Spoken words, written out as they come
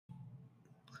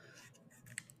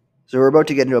So we're about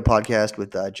to get into a podcast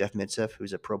with Jeff Mitsef,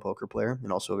 who's a pro poker player and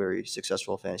also a very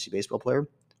successful fantasy baseball player.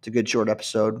 It's a good short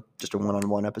episode, just a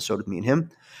one-on-one episode with me and him.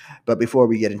 But before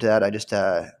we get into that, I just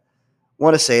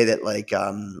want to say that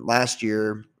last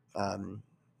year, and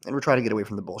we're trying to get away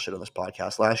from the bullshit on this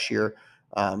podcast. Last year,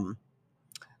 I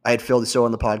had Phil Deso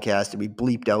on the podcast, and we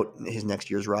bleeped out his next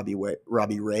year's Robbie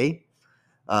Ray,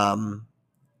 who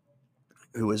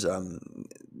was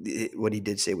what he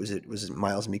did say was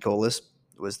Miles Mikolas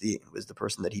was the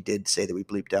person that he did say that we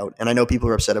bleeped out. And I know people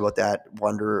are upset about that.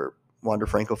 Wander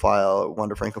Francophile,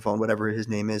 Wander Francophone, whatever his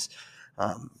name is,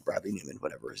 Bradley Newman,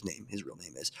 whatever his real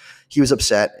name is. He was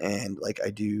upset, and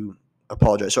I do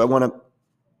apologize. So I want to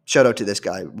shout out to this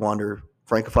guy, Wander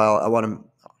Francophile. I want to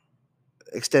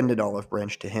extend an olive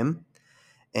branch to him,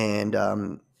 and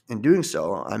in doing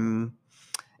so, and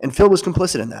Phil was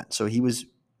complicit in that. So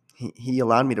he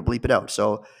allowed me to bleep it out.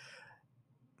 So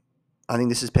I think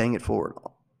this is paying it forward.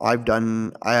 I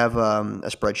have a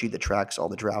spreadsheet that tracks all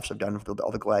the drafts I've done with all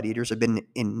the gladiators. I've been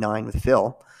in 9 with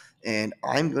Phil, and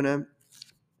I'm going to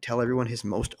tell everyone his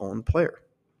most owned player.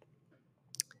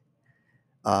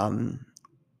 And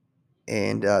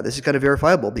this is kind of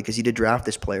verifiable because he did draft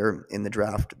this player in the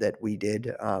draft that we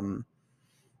did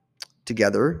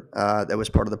together. That was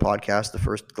part of the podcast, the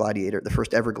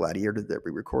first ever gladiator that we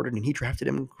recorded, and he drafted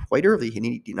him quite early. And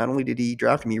he not only did he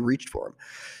draft him, he reached for him.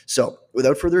 So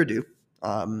without further ado,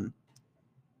 I'm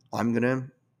going to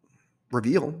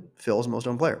reveal Phil's most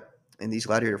owned player in these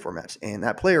gladiator formats. And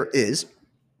that player is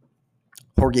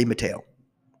Jorge Mateo.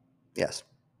 Yes.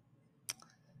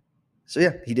 So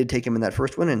yeah, he did take him in that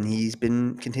first one, and he's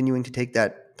been continuing to take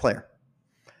that player.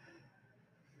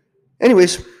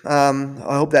 Anyways, I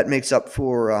hope that makes up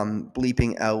for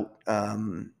bleeping out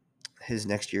his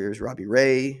next year's Robbie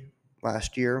Ray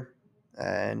last year.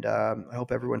 And I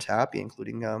hope everyone's happy,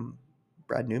 including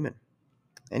Brad Newman.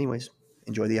 Anyways,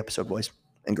 enjoy the episode, boys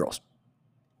and girls.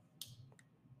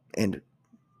 And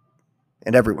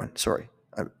everyone, sorry.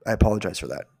 I apologize for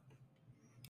that.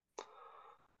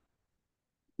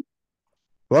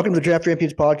 Welcome to the Draft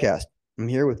Champions podcast. I'm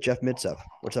here with Jeff Mitsef.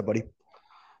 What's up, buddy?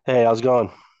 Hey, how's it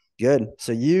going? Good.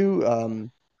 So you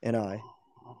and I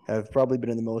have probably been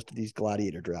in the most of these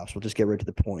gladiator drafts. We'll just get right to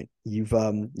the point. You've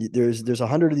there's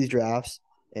 100 of these drafts,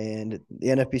 and the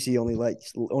NFBC only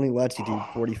lets you do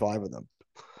 45 of them.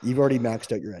 You've already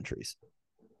maxed out your entries.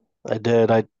 I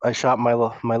did. I shot my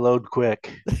load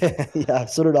quick. Yeah,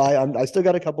 so did I. I still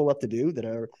got a couple left to do that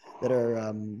are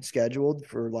scheduled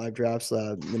for live drafts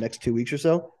in the next 2 weeks or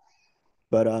so.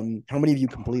 But how many of you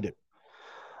completed?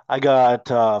 I got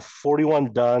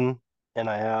 41 done, and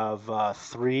I have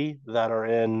 3 that are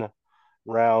in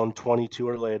round 22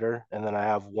 or later, and then I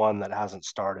have 1 that hasn't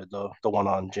started, the one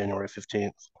on January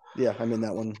 15th. Yeah, I'm in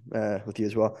that one with you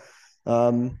as well.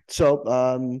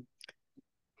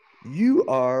 You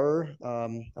are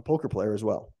a poker player as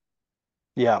well.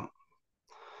 Yeah.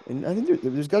 And I think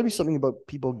there's got to be something about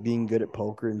people being good at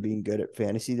poker and being good at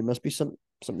fantasy. There must be something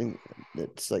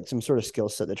that's like some sort of skill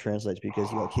set that translates,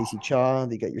 because you got Casey Cha,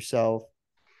 you got yourself.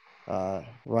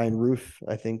 Ryan Roof,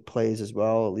 I think, plays as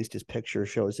well. At least his picture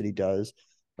shows that he does,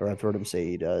 or I've heard him say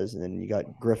he does. And then you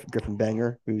got Griffin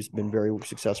Banger, who's been very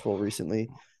successful recently.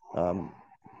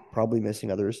 Probably missing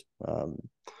others.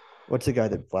 What's the guy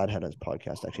that Vlad had on his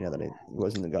podcast? Actually, now that it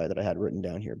wasn't the guy that I had written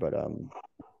down here, but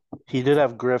he did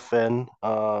have Griffin.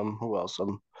 Who else?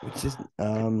 It's just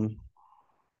the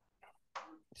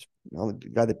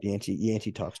guy that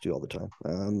Yancey talks to all the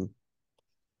time.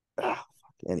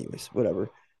 Anyways, whatever.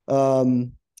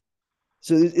 So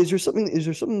is there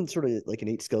something sort of like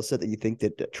innate skill set that you think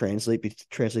that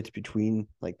translates between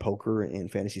like poker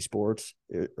and fantasy sports?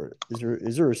 Or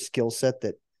is there a skill set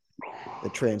that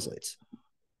translates?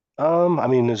 I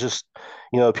mean, it's just,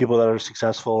 people that are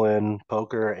successful in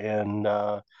poker and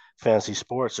fantasy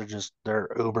sports they're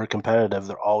uber competitive.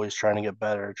 They're always trying to get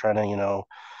better, trying to,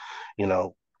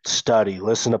 study,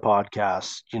 listen to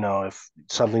podcasts. If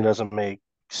something doesn't make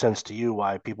sense to you,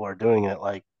 why people are doing it,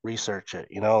 like research it,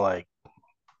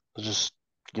 just,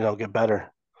 get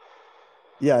better.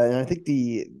 Yeah, and I think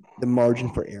the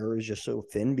margin for error is just so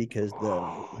thin because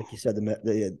like you said,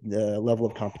 the level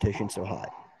of competition is so high.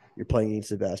 You're playing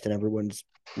against the best, and everyone's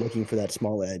looking for that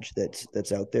small edge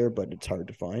that's out there, but it's hard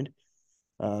to find.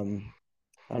 I don't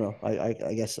know.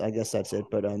 I guess that's it.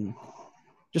 But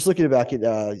just looking back at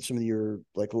some of your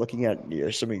looking at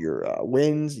some of your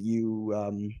wins,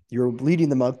 you're leading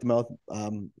the month to month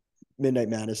Midnight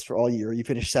Madness for all year. You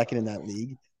finished second in that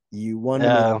league. You won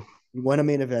a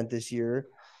main event this year.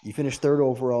 You finished third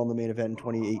overall in the main event in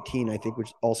 2018, I think,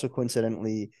 which also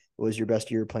coincidentally was your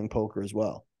best year playing poker as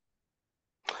well.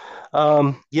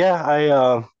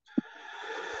 Yeah,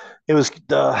 It was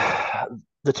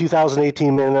the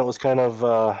 2018 minute was kind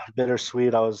of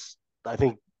bittersweet. I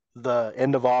think the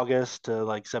end of August to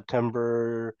like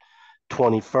September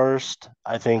 21st.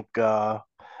 I think I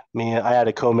had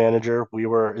a co-manager.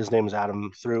 His name was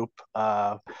Adam Throop.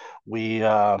 We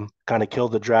kind of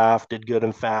killed the draft, did good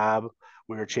in Fab.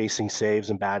 We were chasing saves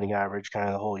and batting average kind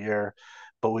of the whole year,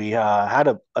 but we had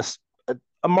a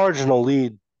marginal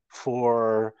lead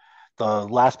for the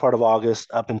last part of August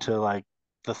up until like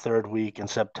the third week in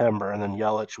September, and then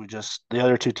Yelich. The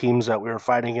other two teams that we were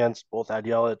fighting against both had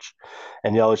Yelich,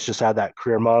 and Yelich just had that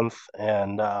career month,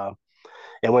 and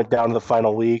it went down to the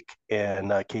final week,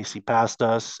 and Casey passed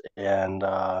us, and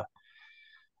I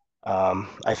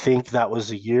think that was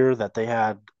the year that they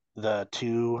had the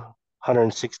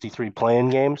 263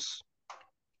 playing games,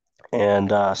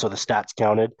 and so the stats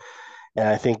counted. And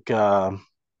I think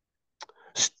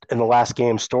in the last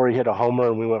game, Story hit a homer,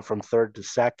 and we went from third to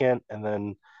second, and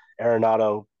then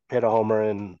Arenado hit a homer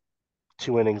in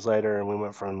 2 innings later, and we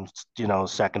went from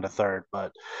second to third.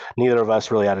 But neither of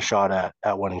us really had a shot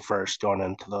at winning first going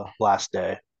into the last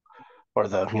day or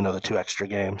the two extra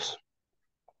games.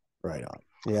 Right on.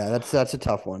 Yeah, that's a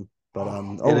tough one. But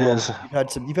It overall, is.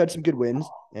 you've had some good wins,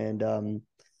 and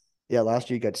yeah, last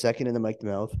year you got second in the Mike the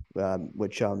Mouth,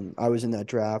 which I was in that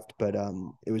draft, but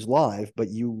it was live, but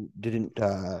you didn't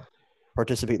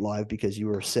participate live because you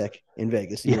were sick in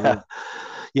Vegas. You Yeah. were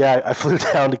Yeah, I flew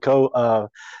down to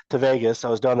Vegas. I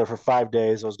was down there for 5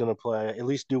 days. I was going to play at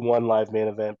least do one live main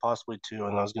event, possibly two,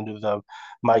 and I was going to do the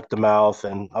Mike the Mouth,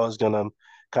 and I was going to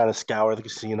kind of scour the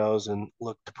casinos and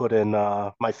look to put in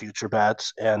my future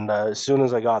bets. And as soon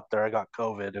as I got there, I got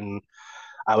COVID, and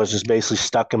I was just basically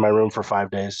stuck in my room for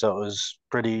 5 days. So it was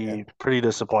yeah, pretty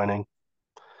disappointing.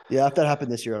 yeah. If that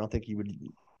happened this year, I don't think you would.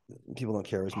 People don't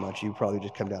care as much. You probably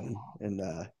just come down and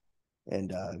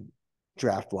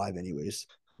draft live anyways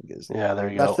because Yeah, there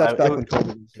you that's go. that's back when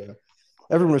COVID was.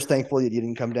 Everyone was thankful that you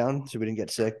didn't come down, so we didn't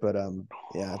get sick. But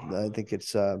yeah, I think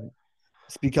it's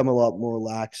become a lot more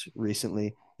lax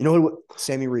recently. You know who?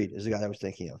 Sammy Reed is the guy I was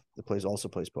thinking of. That also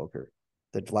plays poker.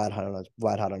 That Vlad had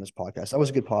on his podcast. That was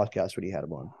a good podcast when he had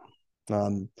him on.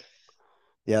 Um,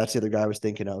 yeah, that's the other guy I was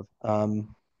thinking of.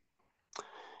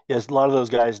 Yes, a lot of those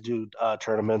guys do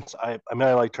tournaments. I mean,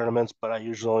 I like tournaments, but I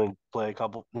usually only play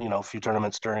a few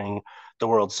tournaments during the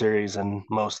World Series, and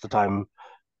most of the time,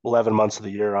 11 months of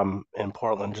the year, I'm in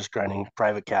Portland just grinding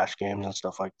private cash games and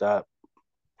stuff like that.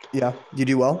 Yeah, you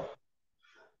do well.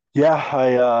 Yeah,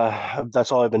 I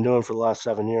that's all I've been doing for the last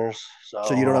 7 years. So you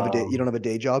So don't have a day. You don't have a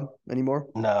day job anymore.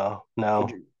 no, So no,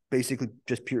 basically,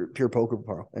 just pure poker,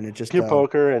 pro, and it just pure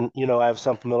poker, and I have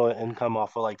supplemental income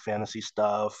off of like fantasy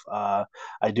stuff. I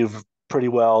do pretty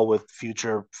well with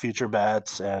future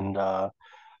bets, and I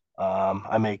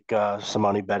make some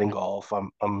money betting golf.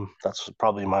 That's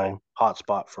probably my hot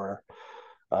spot for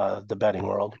the betting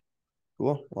world.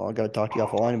 cool. Well, I got to talk to you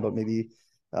off the line about maybe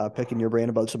picking your brain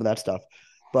about some of that stuff.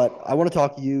 But I want to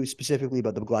talk to you specifically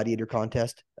about the gladiator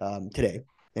contest today.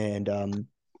 And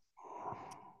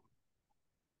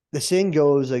the saying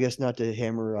goes, I guess, not to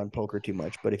hammer on poker too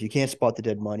much, but if you can't spot the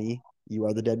dead money, you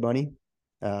are the dead money.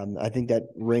 I think that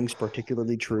rings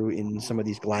particularly true in some of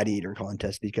these gladiator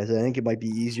contests because I think it might be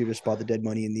easier to spot the dead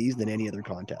money in these than any other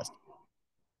contest.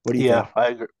 What do you Yeah, think? I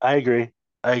agree. I agree.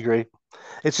 I agree.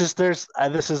 It's just this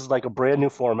is like a brand new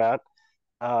format.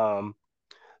 Um,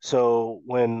 So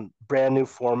when brand new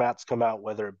formats come out,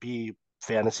 whether it be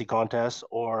fantasy contests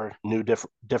or new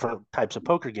different types of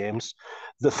poker games,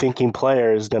 the thinking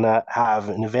player is going to have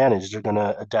an advantage. They're going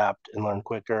to adapt and learn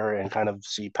quicker and kind of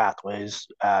see pathways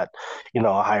at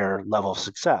a higher level of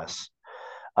success.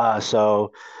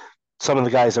 So some of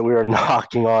the guys that we were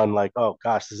knocking on, like, oh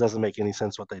gosh, this doesn't make any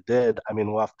sense what they did. I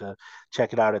mean, we'll have to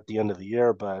check it out at the end of the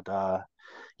year, but the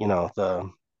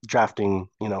drafting,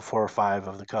 4 or 5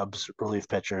 of the Cubs relief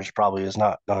pitchers probably is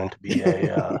not going to be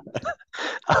a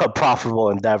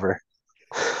profitable endeavor.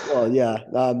 Well, yeah.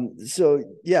 So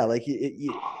yeah, like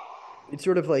it's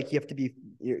sort of like you have to be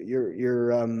you're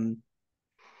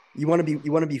you want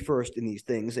to be first in these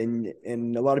things,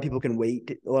 and a lot of people can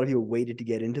wait. A lot of people waited to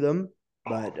get into them,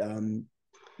 but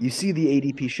you see the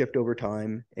ADP shift over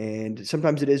time, and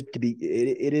sometimes it is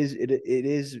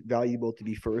valuable to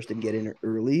be first and get in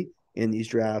early in these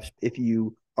drafts if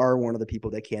you are one of the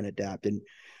people that can adapt. And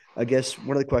I guess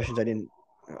one of the questions I don't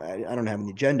have an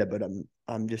agenda, but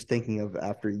I'm just thinking of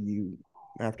after you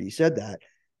said that,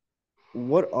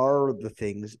 what are the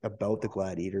things about the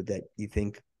gladiator that you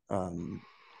think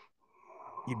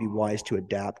you'd be wise to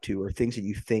adapt to, or things that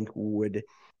you think would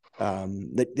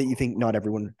that you think not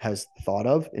everyone has thought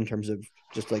of in terms of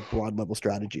just like broad level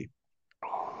strategy?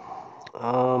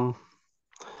 Um,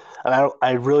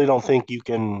 I really don't think you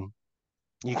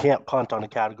can't punt on a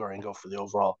category and go for the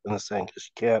overall in this thing because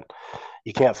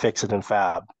you can't fix it in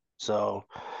Fab. So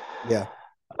Yeah.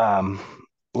 um,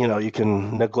 you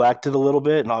can neglect it a little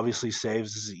bit, and obviously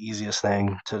saves is the easiest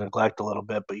thing to neglect a little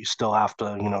bit, but you still have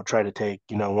to try to take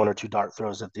one or two dart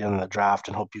throws at the end of the draft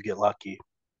and hope you get lucky.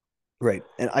 Right.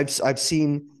 And I've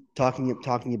seen talking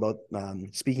about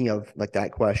speaking of like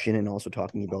that question and also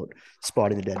talking about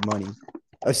spotting the dead money.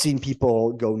 I've seen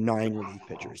people go nine relief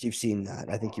pitchers. You've seen that.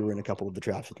 I think you were in a couple of the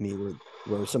drafts with me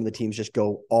where some of the teams just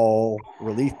go all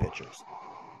relief pitchers.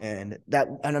 And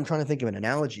I'm trying to think of an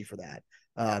analogy for that.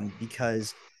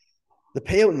 Because the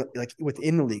payout like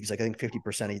within the leagues, like I think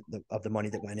 50% of the money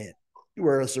that went in,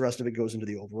 whereas the rest of it goes into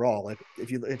the overall. Like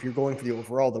if you're going for the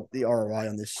overall, the ROI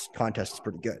on this contest is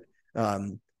pretty good.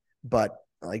 Um, but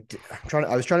like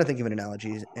I was trying to think of an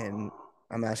analogy, and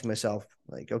I'm asking myself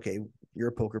like, okay, you're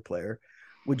a poker player.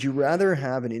 Would you rather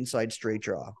have an inside straight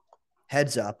draw,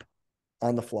 heads up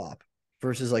on the flop,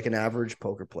 versus like an average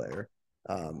poker player,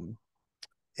 um,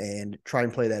 and try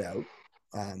and play that out?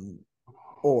 Um,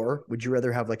 or would you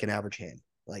rather have like an average hand,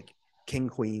 like king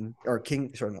queen or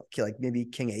king, sorry, no, like maybe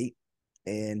king eight,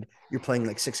 and you're playing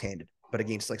like six handed, but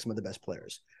against like some of the best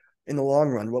players? In the long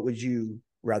run, what would you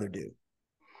rather do?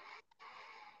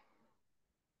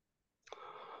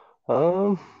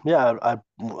 Yeah,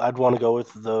 I'd want to go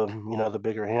with the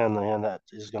bigger hand, the hand that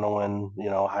is going to win,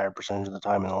 a higher percentage of the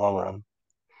time in the long run.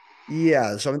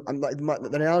 Yeah, so the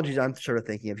analogies I'm sort of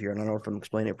thinking of here, and I don't know if I'm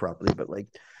explaining it properly, but like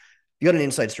you got an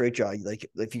inside straight jaw, like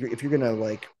if you're gonna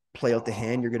like play out the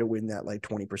hand, you're gonna win that like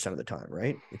 20% of the time,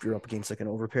 right? If you're up against like an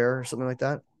overpair or something like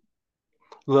that,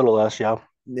 A little less, yeah,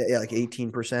 yeah, like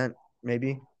 18%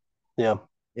 maybe. yeah,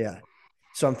 Yeah.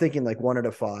 So I'm thinking like one out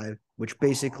of five, which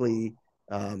basically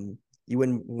you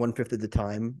win one fifth of the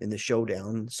time in the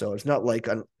showdown. So it's not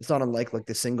unlike like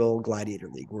the single gladiator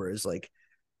league, whereas like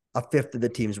a fifth of the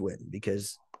teams win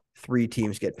because three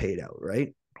teams get paid out,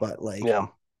 right? But like yeah,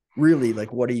 really,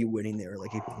 like what are you winning there?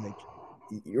 Like if like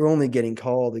you're only getting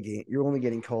called again, you're only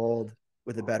getting called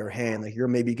with a better hand. Like you're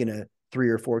maybe gonna three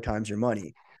or four times your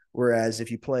money. Whereas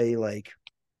if you play like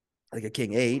a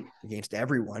king eight against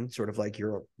everyone, sort of like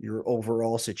your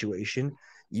overall situation,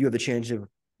 you have the chance of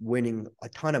winning a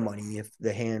ton of money if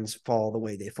the hands fall the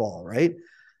way they fall, right?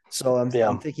 So I'm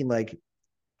yeah, thinking like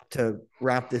to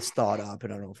wrap this thought up,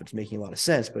 and I don't know if it's making a lot of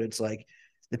sense, but it's like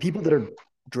the people that are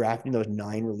drafting those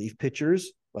nine relief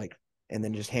pitchers, like and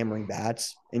then just hammering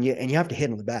bats, and you have to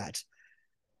hit on the bats.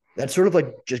 That's sort of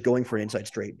like just going for an inside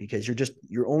straight because you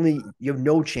have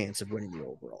no chance of winning the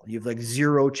overall. You have like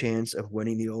zero chance of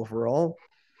winning the overall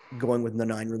going with the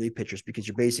nine relief pitchers because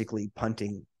you're basically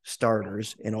punting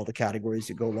starters in all the categories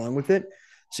that go along with it.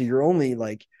 So you're only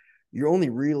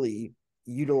really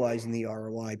utilizing the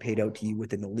ROI paid out to you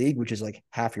within the league, which is like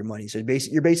half your money. So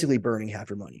basically, you're basically burning half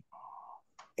your money,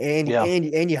 and yeah,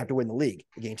 and you have to win the league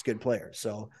against good players.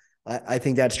 So I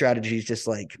think that strategy is just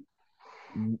like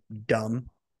dumb.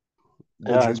 Would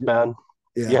yeah. you It's agree? bad.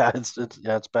 Yeah.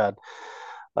 Yeah, it's bad.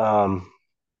 Um,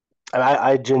 and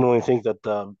I genuinely think that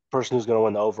the person who's going to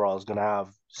win the overall is going to have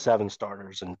seven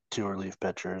starters and two relief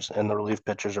pitchers, and the relief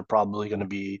pitchers are probably going to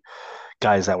be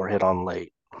guys that were hit on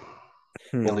late.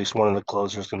 At Hmm. least one of the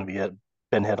closers going to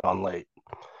been hit on late.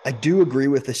 I do agree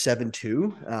with the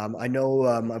 7-2. I know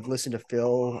I've listened to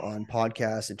Phil on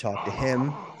podcasts and talked to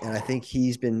him, and I think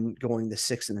he's been going the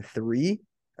 6-3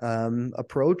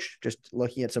 approach, just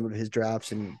looking at some of his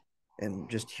drafts and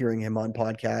just hearing him on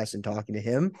podcasts and talking to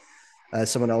him.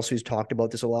 Someone else who's talked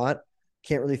about this a lot.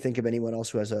 Can't really think of anyone else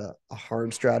who has a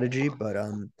hard strategy, but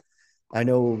I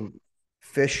know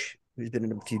Fish, who's been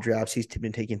in a few drafts, he's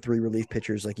been taking three relief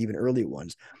pitchers, like even early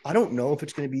ones. I don't know if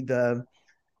it's going to be the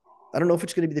I don't know if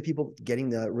it's going to be the people getting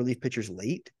the relief pitchers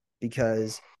late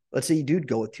because let's say you do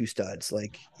go with two studs.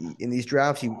 Like in these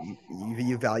drafts,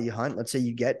 you value hunt. Let's say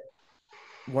you get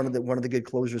one of the good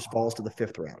closers falls to the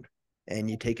fifth round, and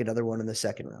you take another one in the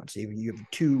second round. So you have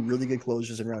two really good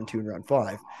closers in round two and round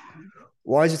five.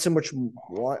 Why is it so much?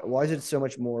 Why is it so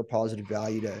much more positive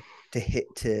value to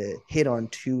hit on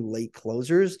two late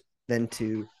closers than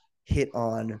to hit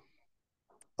on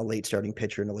a late starting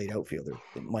pitcher and a late outfielder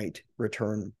that might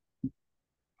return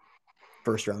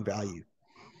first round value?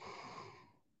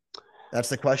 That's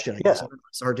the question, I guess. Yeah,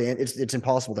 It's hard to it's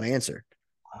impossible to answer.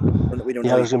 We don't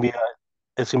know yeah. yet.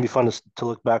 It's gonna be fun to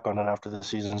look back on it after the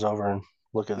season's over and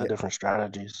look at the Yeah, different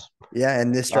strategies. yeah,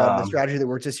 and the Um, strategy that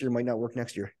works this year might not work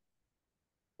next year.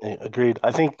 Agreed.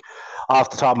 I think off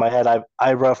the top of my head,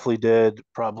 I roughly did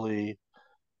probably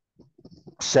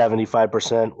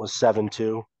 75% was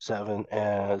 7-2, seven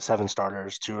and seven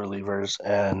starters, two relievers,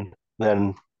 and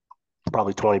then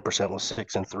probably 20% was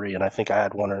 6-3, and I think I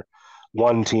had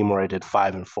one team where I did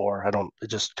 5-4. I don't. It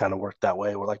just kind of worked that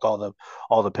way. Where like all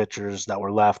the pitchers that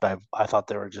were left, I thought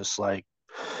they were just like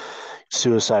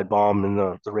suicide bomb in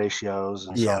the ratios,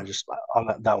 and so Yeah, I just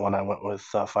on that one I went with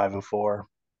 5-4.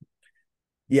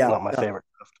 yeah, Not my favorite.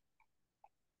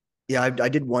 yeah. I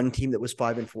did one team that was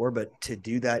 5-4, but to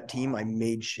do that team,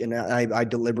 and I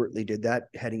deliberately did that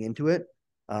heading into it.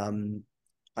 Um,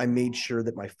 I made sure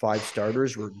that my five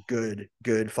starters were good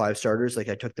five starters. Like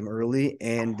I took them early,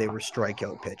 and they were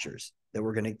strikeout pitchers that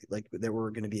were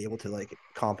gonna be able to like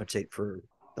compensate for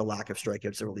the lack of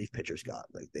strikeouts the relief pitchers got.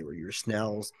 Like they were your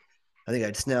Snells. I think I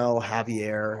had Snell,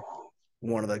 Javier,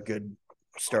 one of the good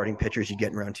starting pitchers you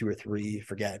get in round two or three.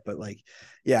 Forget, but like,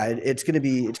 yeah, it's gonna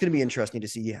be interesting to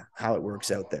see how it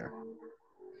works out there.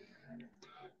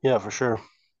 Yeah, for sure.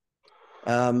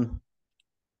 Um,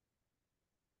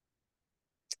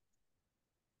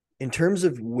 in terms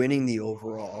of winning the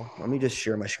overall, let me just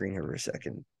share my screen here for a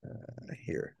second.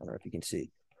 Here, I don't know if you can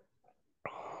see.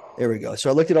 There we go.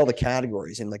 So I looked at all the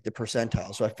categories and like the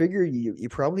percentile. So I figure you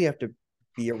probably have to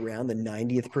be around the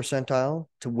 90th percentile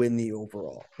to win the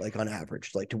overall, like on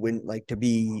average, like to win, like to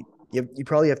be, you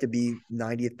probably have to be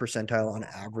 90th percentile on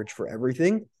average for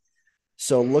everything.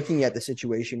 So looking at the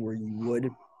situation where you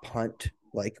would punt,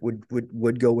 like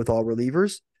would go with all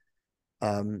relievers,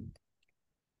 um,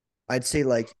 I'd say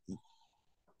like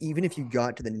even if you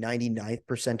got to the 99th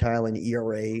percentile in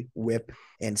ERA, WHIP,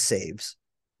 and saves,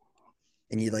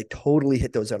 and you like totally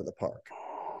hit those out of the park,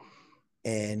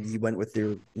 and you went with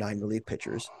your nine relief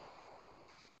pitchers,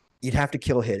 you'd have to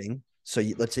kill hitting. So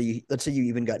let's say you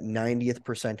even got 90th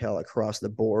percentile across the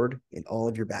board in all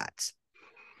of your bats,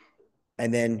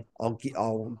 and then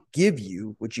I'll give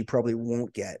you, which you probably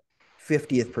won't get,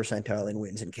 50th percentile in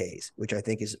wins and Ks, which I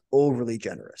think is overly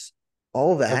generous.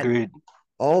 All that Agreed.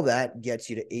 all that gets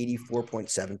you to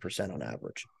 84.7% on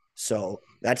average. So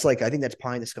that's like I think that's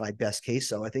pie in the sky best case.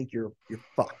 So I think you're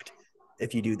fucked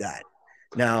if you do that.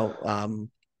 Now,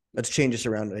 let's change this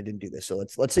around. I didn't do this. So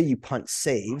let's say you punt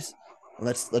saves, and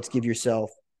let's give yourself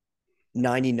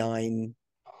 99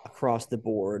 across the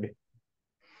board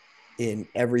in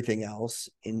everything else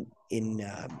in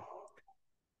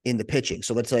the pitching.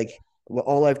 So that's like well,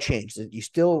 all I've changed. You're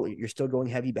still going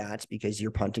heavy bats because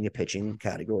you're punting a pitching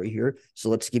category here. So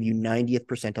let's give you 90th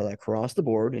percentile across the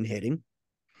board in hitting,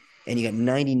 and you got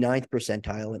 99th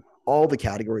percentile in all the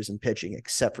categories in pitching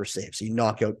except for saves. So you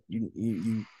knock out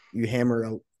you hammer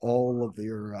out all of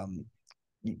your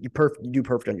you do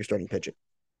perfect on your starting pitching,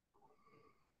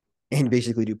 and you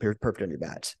basically do perfect on your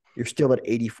bats. You're still at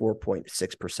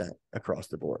 84.6% across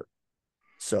the board.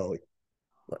 So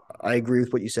I agree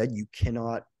with what you said. You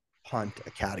cannot punt a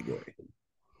category.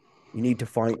 You need to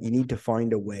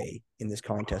find a way in this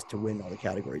contest to win all the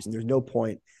categories, and there's no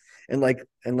point. And like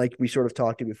we sort of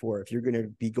talked to before, if you're going to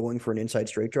be going for an inside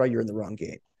straight draw, you're in the wrong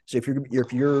game. So if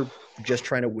you're just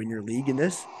trying to win your league in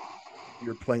this,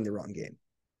 you're playing the wrong game.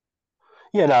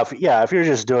 Yeah, now if you're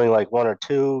just doing like one or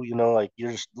two, like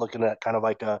you're just looking at kind of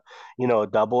like a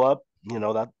double up,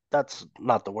 that's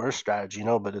not the worst strategy,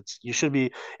 but you should be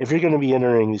if you're going to be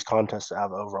entering these contests to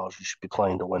have overalls, you should be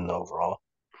playing to win the overall.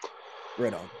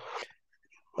 Right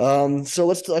on. So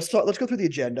let's go through the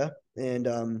agenda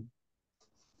and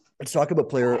let's talk about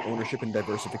player ownership and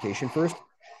diversification first.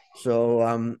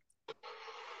 So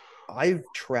I've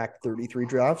tracked 33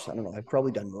 drafts. I don't know. I've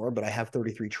probably done more, but I have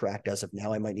 33 tracked as of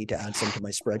now. I might need to add some to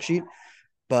my spreadsheet.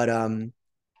 But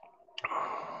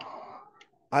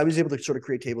I was able to sort of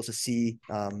create tables to see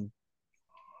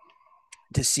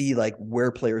like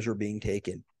where players are being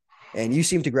taken. And you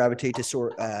seem to gravitate to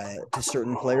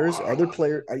certain players. Are there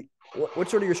player?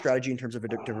 What's sort of your strategy in terms of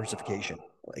diversification,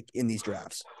 like in these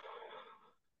drafts?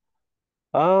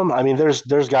 I mean, there's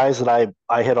guys that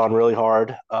I hit on really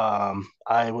hard.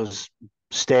 I was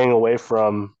staying away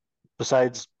from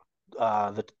besides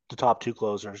the top two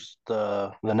closers,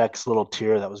 the next little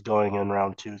tier that was going in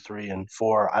round 2, 3, and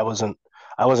 4. I wasn't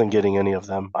getting any of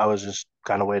them. I was just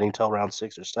kind of waiting till round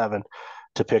 6 or 7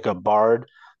 to pick up Bard.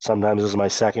 Sometimes as my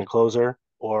second closer,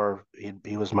 or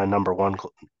he was my number one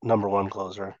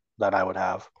closer that I would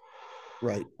have.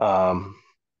 Right. Um,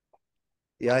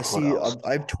 Yeah, I what see. else?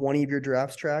 I have 20 of your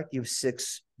drafts tracked. You have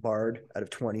six Bard out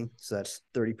of 20, so that's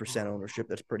 30%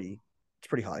 ownership. It's pretty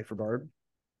high for Bard.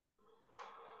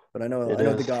 But It I know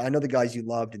is. I know the guys you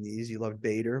loved in these. You loved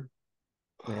Bader,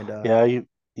 and Yeah,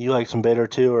 you like some Bader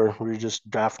too, or were you just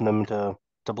drafting them to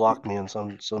block me in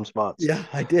some spots? yeah,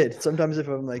 I did. Sometimes if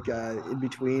I'm like in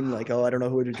between, like oh I don't know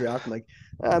who to draft, I'm like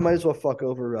I might as well fuck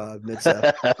over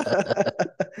Mitsef.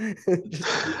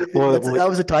 Well, That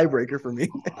was a tiebreaker for me.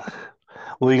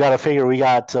 Well, you got to figure we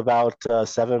got about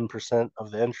 7%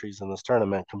 of the entries in this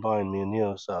tournament combined, me and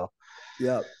you. So,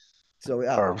 Yeah. So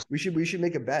yeah, or we should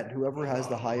make a bet. Whoever has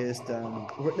the highest, no,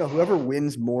 whoever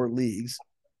wins more leagues,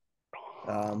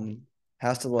 um,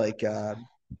 has to like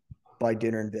buy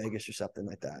dinner in Vegas or something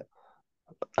like that.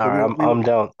 all But right, I'm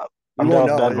down. we I'm won't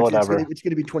down with know. betting It's gonna whatever. it's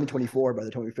gonna be 2024 by the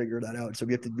time we figure that out. So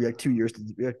we have 2 years to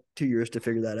we have 2 years to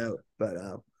figure that out. But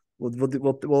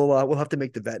we'll have to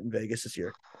make the bet in Vegas this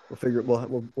year. We'll figure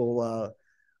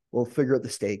out the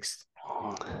stakes.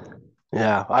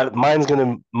 Yeah, mine's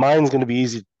gonna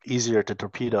be easier to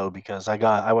torpedo because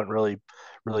I went really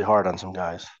hard on some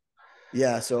guys.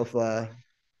 Yeah. So if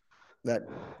that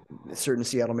certain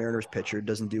Seattle Mariners pitcher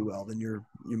doesn't do well, then you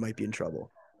might be in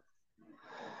trouble.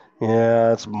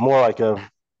 Yeah, it's more like a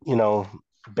you know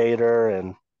Bader,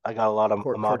 and I got a lot of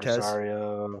Ahmad Cortez.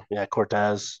 Rosario. Yeah,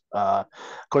 Cortez.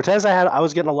 Cortez, I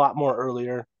was getting a lot more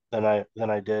earlier than I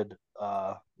did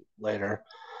later.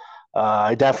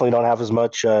 I definitely don't have as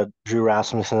much Drew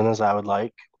Rasmussen as I would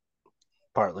like,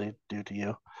 partly due to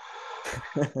you.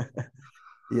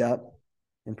 Yeah,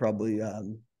 and probably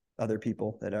other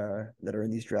people that are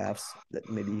in these drafts that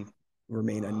maybe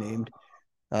remain unnamed.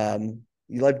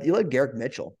 You like Garrett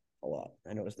Mitchell a lot.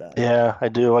 I noticed that. Yeah, I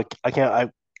do. Like I can't. I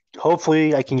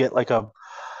hopefully I can get like a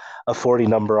 40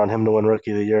 number on him to win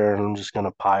Rookie of the Year, and I'm just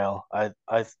gonna pile.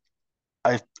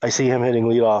 I see him hitting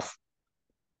leadoff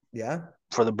Yeah.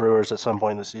 for the Brewers at some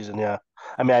point in the season. Yeah,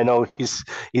 I mean I know he's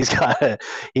got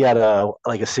he had a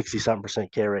like a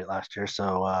 60-something% K rate last year,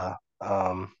 so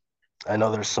I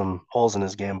know there's some holes in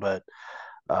his game, but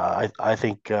I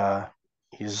think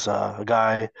he's a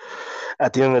guy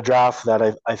at the end of the draft that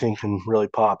I think can really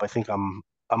pop. I think I'm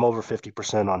over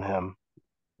 50% on him.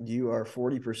 You are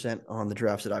 40% on the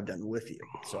drafts that I've done with you.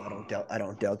 So I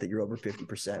don't doubt that you're over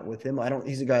 50% with him. I don't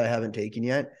he's a guy I haven't taken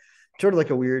yet. Sort of like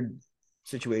a weird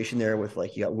situation there with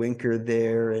like you got Winker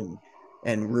there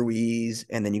and Ruiz,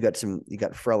 and then you got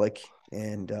Frelick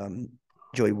and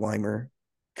Joey Weimer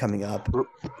coming up.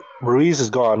 Ruiz is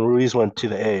gone. Ruiz went to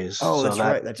the A's, Oh, so that's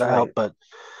that right. That's that right. helped. But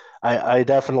I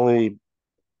definitely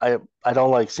I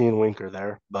don't like seeing Winker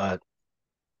there, but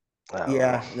I don't know.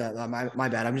 Yeah, no, no, my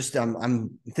bad. I'm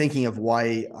thinking of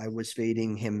why I was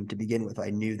fading him to begin with.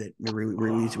 I knew that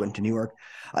Ruiz went to New York.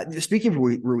 Speaking of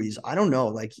Ruiz, I don't know.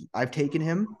 Like I've taken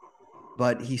him,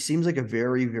 but he seems like a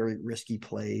very very risky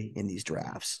play in these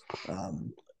drafts.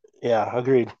 Yeah,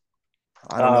 agreed.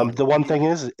 I don't know. The one thing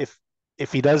is,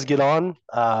 if he does get on,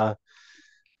 the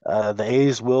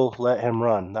A's will let him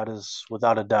run. That is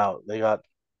without a doubt. They got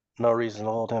no reason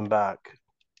to hold him back.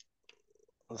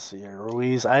 Let's see here,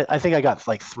 Ruiz. I think I got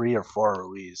like 3 or 4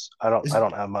 Ruiz. I Is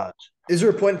don't have much. is there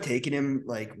a point in taking him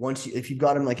like if you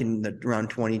got him like in the around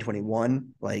 2021,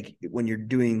 like when you're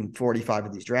doing 45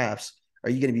 of these drafts, are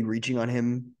you going to be reaching on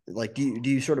him? Like do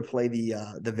you sort of play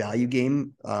the value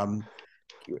game?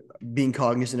 Being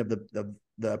cognizant of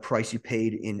the price you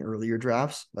paid in earlier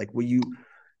drafts? Like, will you,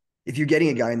 if you're getting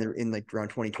a guy in like around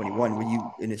 2021, will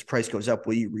you, and his price goes up,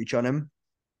 will you reach on him?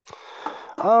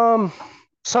 Um,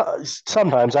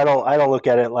 sometimes I don't look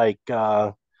at it like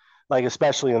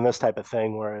especially in this type of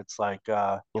thing where it's like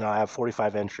I have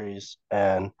 45 entries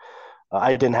and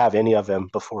I didn't have any of him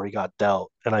before he got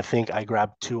dealt, and I think I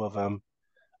grabbed 2 of them.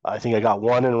 I think I got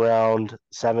one in round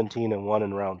 17 and one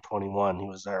in round 21. He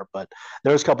was there, but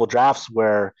there was a couple drafts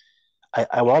where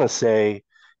I want to say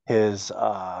his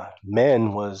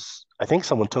men was I think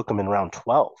someone took him in round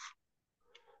 12,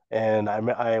 and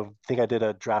I think I did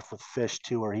a draft with Fish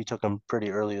too where he took him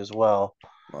pretty early as well.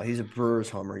 Well, he's a Brewers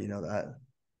homer, you know that.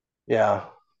 Yeah,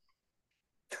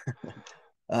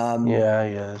 Um, yeah,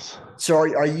 he is. so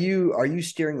are you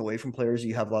steering away from players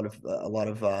you have a lot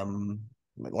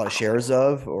of shares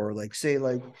of, or like say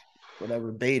like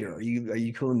whatever Bader? Are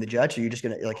you cooling the Jets? Or are you just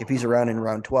gonna like if he's around in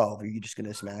round 12, are you just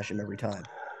gonna smash him every time?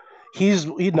 He's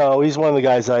one of the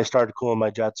guys that I started cooling my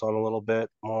Jets on a little bit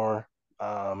more.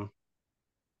 Um,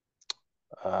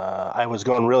 I was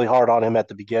going really hard on him at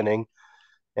the beginning,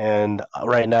 and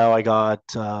right now I got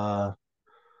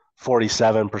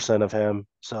 47% of him.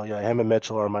 So yeah, him and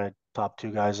Mitchell are my top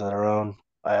 2 guys that are owned.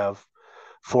 I have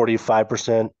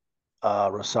 45%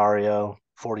 Rosario,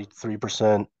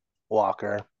 43%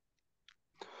 Walker.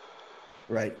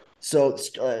 Right. So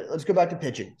let's go back to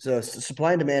pitching. So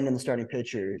supply and demand on the starting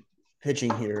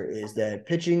pitching here is that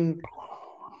pitching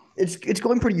it's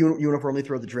going pretty uniformly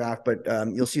throughout the draft, but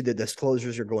you'll see that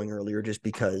disclosures are going earlier just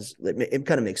because it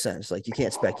kind of makes sense. Like you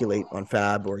can't speculate on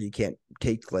Fab, or you can't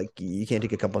take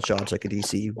a couple of shots like a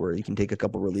DC where you can take a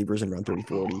couple of relievers in round 30,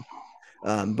 40.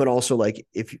 But also like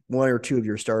if one or two of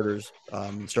your starters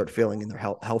start failing in their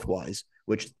health wise,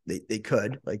 which they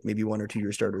could, like maybe one or two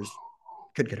year starters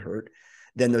could get hurt,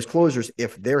 then those closers,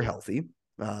 if they're healthy,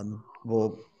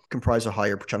 will comprise a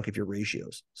higher chunk of your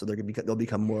ratios. So they'll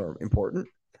become more important.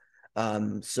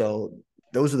 So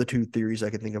those are the two theories I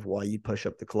can think of why you push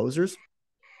up the closers.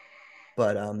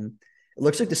 But it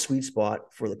looks like the sweet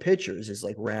spot for the pitchers is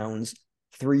like rounds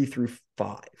 3 through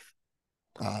 5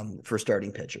 for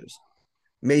starting pitchers.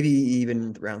 Maybe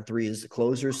even round 3 is the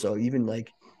closer. So even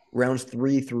like rounds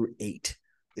 3 through 8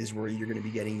 is where you're going to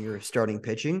be getting your starting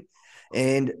pitching.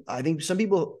 And I think some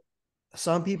people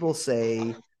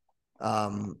say,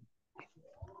 um,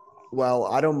 well,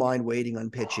 I don't mind waiting on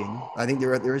pitching. I think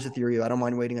there is a theory of I don't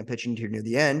mind waiting on pitching to near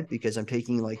the end because I'm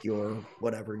taking like your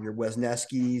whatever your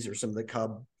Wesneskis or some of the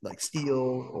Cub like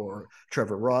Steele or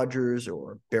Trevor Rogers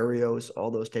or Barrios,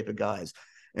 all those type of guys,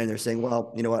 and they're saying,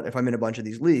 well, you know what? If I'm in a bunch of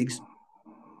these leagues,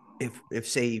 if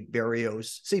say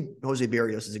Jose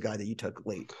Barrios is a guy that you took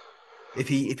late, if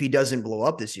he doesn't blow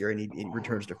up this year and he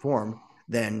returns to form,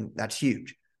 then that's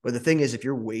huge. But the thing is, if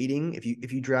you're waiting, if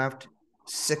you draft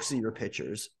 6 of your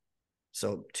pitchers,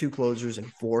 so 2 closers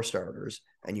and 4 starters,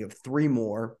 and you have 3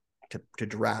 more to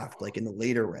draft, like in the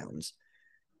later rounds,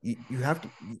 you have to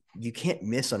you can't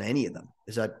miss on any of them.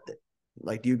 Is that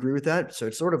like do you agree with that? So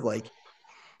it's sort of like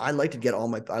I like to get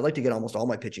almost all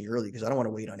my pitching early because I don't want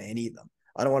to wait on any of them.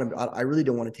 I don't want to I really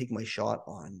don't want to take my shot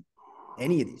on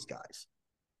any of these guys.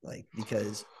 Like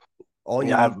because all you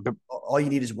Yeah, need all you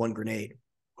need is one grenade.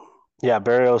 yeah,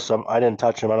 Barrios. I didn't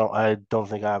touch him. I don't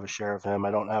think I have a share of him. I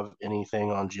don't have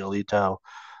anything on Giolito.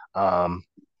 Um,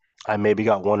 I maybe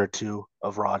got one or two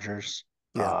of Rogers.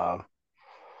 Yeah.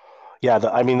 Yeah,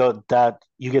 I mean that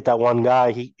you get that one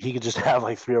guy, he could just have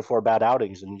like 3 or 4 bad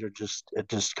outings, and it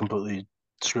just completely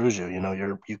screws you.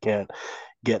 You can't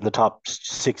get in the top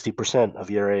 60% of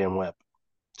ERA and WHIP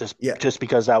Yeah. just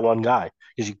because that one guy,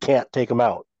 because you can't take him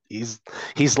out.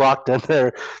 He's locked in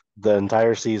there the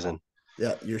entire season.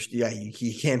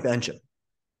 You can't bench him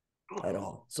at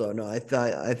all. So no, I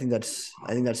think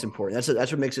that's important.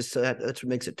 That's what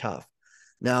makes it tough.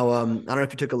 Now, I don't know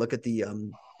if you took a look at the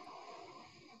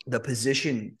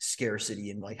position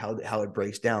scarcity and like how it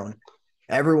breaks down.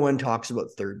 Everyone talks about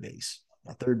third base.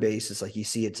 Now, third base is like you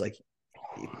see, it's like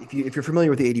if you're familiar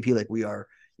with the ADP like we are,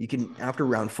 you can after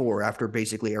round 4, after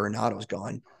basically Arenado's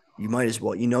gone, you might as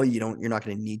well you're not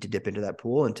going to need to dip into that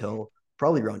pool until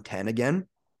probably round 10 again.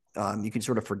 You can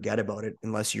sort of forget about it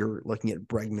unless you're looking at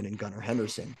Bregman and Gunnar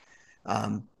Henderson.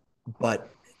 Um, but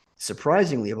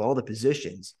surprisingly, of all the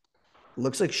positions, it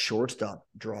looks like shortstop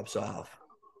drops off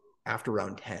after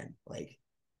round 10. Like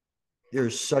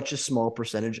there's such a small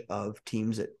percentage of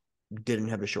teams that didn't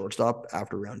have a shortstop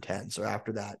after round 10. So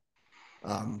after that,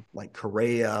 like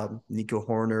Correa, Nico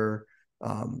Horner,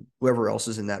 whoever else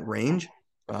is in that range.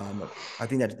 I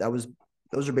think that was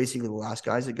those are basically the last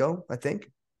guys that go. I think.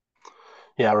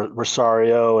 Yeah,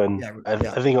 Rosario, and Yeah, I,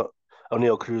 yeah, I think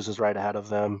O'Neill Cruz is right ahead of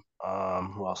them.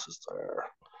 Who else is there?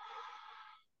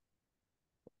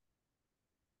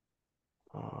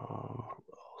 Um,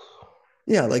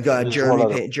 yeah. Like there's one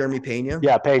other. Jeremy Pena.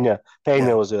 Yeah, Pena. Pena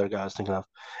Yeah, was the other guy I was thinking of,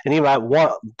 and even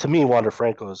to me, Wander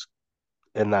Franco is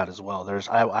in that as well.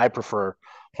 I prefer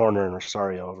Horner and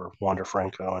Rosario over Wander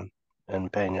Franco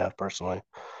and Pena personally.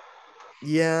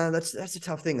 yeah. That's a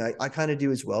tough thing. I kind of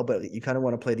do as well, but you kind of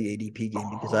want to play the ADP game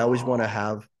because I always want to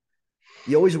have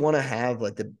you always want to have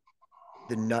like the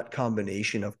nut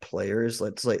combination of players.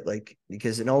 Let's like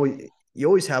because you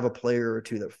always have a player or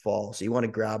two that fall. So you want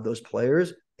to grab those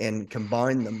players and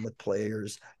combine them with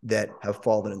players that have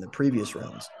fallen in the previous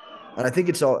rounds. And I think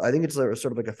it's sort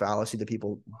of like a fallacy that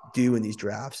people do in these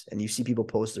drafts. And you see people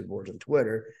post their boards on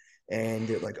Twitter and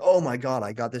they're like, oh my God,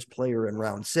 I got this player in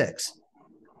round 6.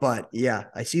 But yeah,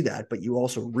 I see that. But you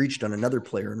also reached on another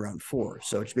player in round 4,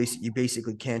 so it's basically you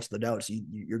basically cancel it out. So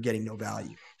you're getting no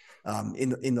value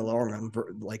in the long run,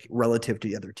 like relative to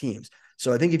the other teams.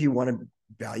 So I think if you want to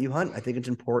value hunt, I think it's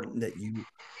important that you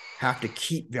have to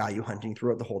keep value hunting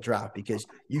throughout the whole draft because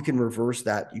you can reverse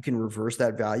that. You can reverse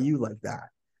that value like that.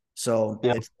 So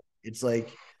Yeah, it's like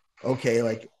okay,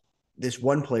 like this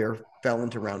one player fell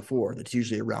into round 4. That's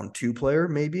usually a round 2 player,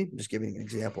 maybe. I'm just giving an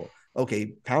example.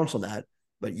 Okay, pounce on that,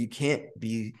 but you can't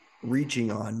be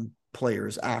reaching on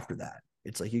players after that.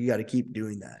 It's like you got to keep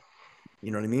doing that.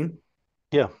 You know what I mean?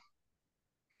 yeah,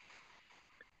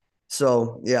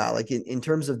 So yeah, like in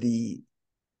terms of the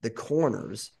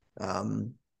corners,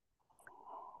 the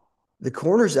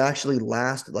corners actually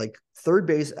last like third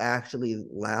base actually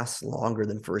lasts longer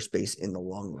than first base in the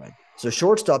long run. So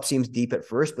shortstop seems deep at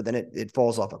first, but then it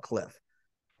falls off a cliff.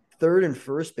 Third and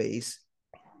first base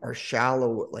are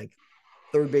shallow, like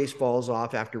third base falls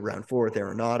off after round 4 with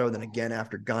Arenado, then again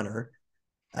after Gunner.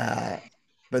 Uh,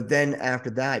 but then after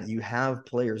that, you have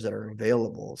players that are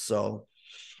available. So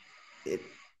it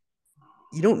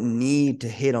you don't need to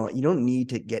hit on you don't need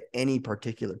to get any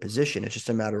particular position. It's just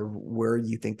a matter of where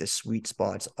you think the sweet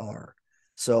spots are.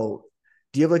 So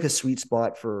do you have like a sweet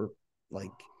spot for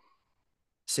like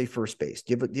say first base?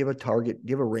 Do you have a target?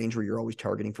 Do you have a range where you're always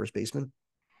targeting first baseman?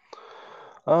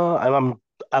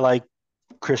 I like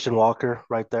Christian Walker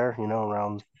right there,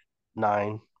 around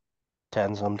 9,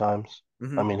 10 sometimes.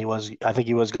 I Mm-hmm. mean, I think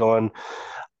he was going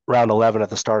round 11 at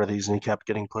the start of these and he kept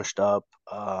getting pushed up.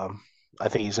 I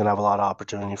think he's going to have a lot of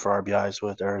opportunity for RBIs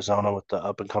with Arizona with the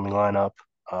up and coming lineup.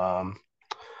 Um,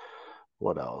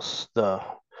 what else? The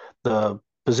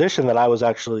position that I was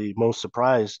actually most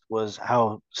surprised was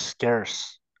how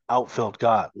scarce outfield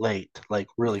got late, like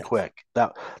really Yes. quick.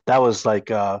 That was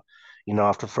like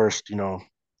after first,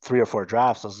 3 or 4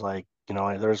 drafts, I was like,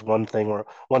 there's one time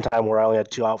where I only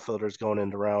had 2 outfielders going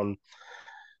into round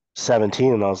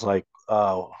 17, and I was like,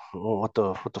 oh, what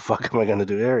the fuck am I gonna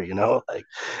do here? Like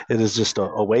it is just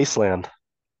a wasteland.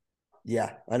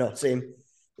 Yeah, I know. Same.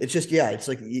 It's just yeah. It's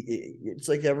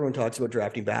like everyone talks about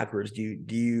drafting backwards. Do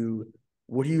you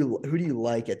who do you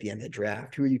like at the end of the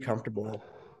draft? Who are you comfortable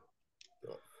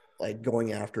like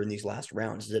going after in these last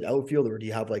rounds? Is it outfield or do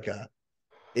you have like a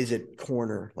is it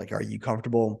corner? Like are you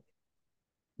comfortable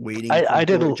waiting for I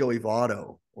didn't. Joey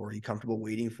Votto or are you comfortable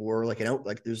waiting for like an out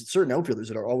like there's certain outfielders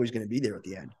that are always going to be there at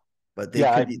the end, but they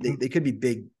Yeah, could be they could be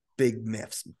big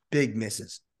miffs, big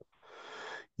misses.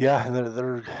 yeah.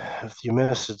 If you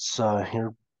miss, it's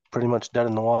you're pretty much dead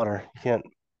in the water. You can't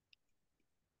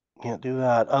do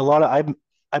that.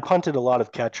 I punted a lot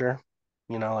of catcher.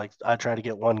 Like I tried to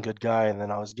get one good guy, and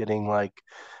then I was getting like,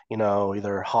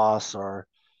 either Haas or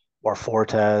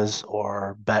Fortes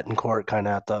or Betancourt kind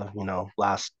of at the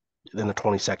last in the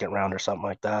 22nd round or something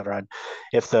like that. Or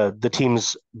if the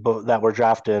teams that were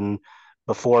drafting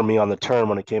before me on the turn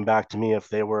when it came back to me, if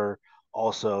they were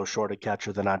also short a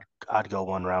catcher, then I'd go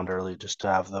one round early just to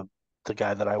have the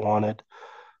guy that I wanted.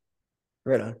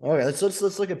 Right on. Okay,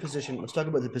 let's look at position. Let's talk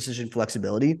about the position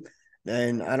flexibility.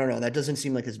 And I don't know, that doesn't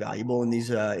seem like as valuable in these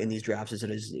drafts as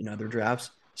it is in other drafts.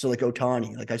 So like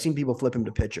Otani, like I've seen people flip him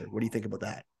to pitcher. What do you think about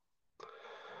that?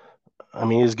 I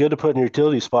mean, it's good to put in your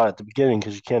utility spot at the beginning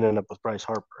because you can't end up with Bryce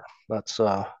Harper. That's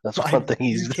one thing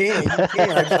You he's. can, you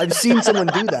can. I've seen someone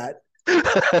do that.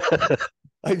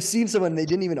 I've seen someone they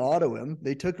didn't even auto him.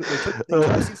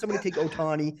 I've seen somebody take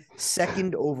Otani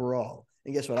second overall.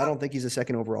 And guess what? I don't think he's a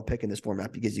second overall pick in this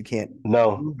format because you can't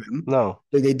No, move him. no.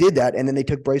 So they did that, and then they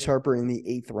took Bryce Harper in the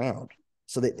eighth round.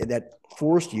 So that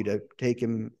forced you to take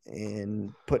him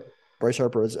and put Bryce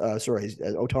Harper as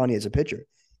Otani as a pitcher.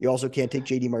 You also can't take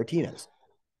JD Martinez.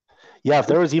 Yeah, if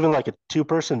there was even like a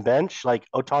two-person bench, like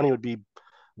Otani would be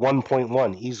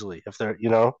 1.1 easily. If they're,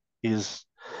 he's,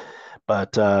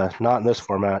 but not in this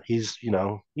format.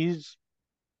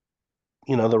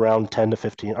 The round 10 to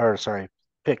 15, or sorry,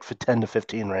 pick for 10 to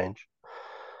 15 range.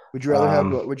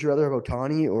 Um, Would you rather have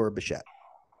Otani or Bichette?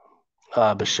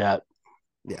 Bichette.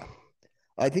 Yeah,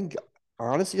 I think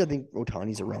honestly, I think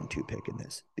Otani's a round two pick in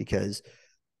this because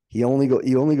he only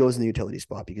goes in the utility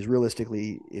spot because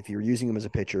realistically, if you're using him as a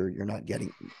pitcher, you're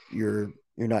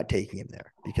not taking him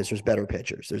there because there's better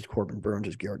pitchers. There's Corbin Burns,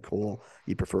 there's Garrett Cole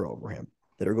you prefer over him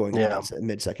that are going in Yeah, the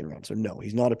mid second round. So no,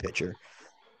 he's not a pitcher.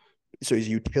 So he's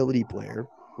a utility player,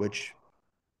 which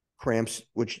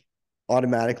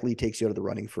automatically takes you out of the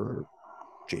running for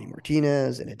JD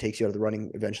Martinez, and it takes you out of the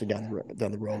running eventually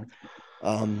down the road.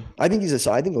 I think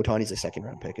Otani's a second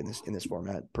round pick in this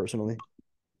format personally.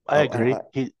 I agree. Go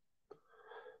ahead.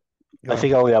 I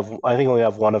think I only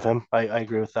have one of him. I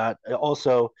agree with that.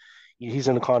 Also, he's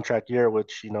in a contract year,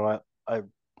 which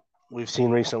we've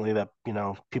seen recently that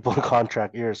people in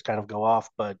contract years kind of go off,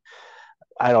 but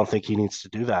I don't think he needs to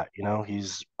do that.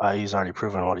 He's already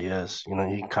proven what he is. He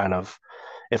can kind of,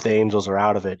 if the Angels are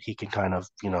out of it, he can kind of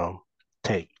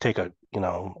take a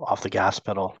off the gas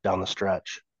pedal down the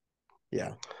stretch.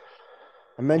 Yeah.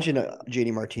 I mentioned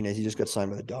JD Martinez. He just got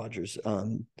signed by the Dodgers.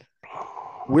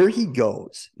 Where he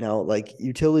goes now, like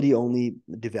utility only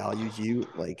devalues you,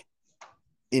 like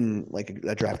in like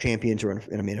a draft champions or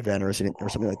in a main event or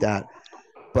something like that.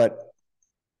 But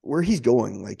where he's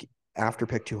going, like after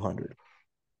pick 200,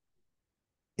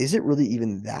 is it really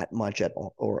even that much at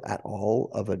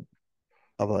all of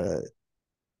a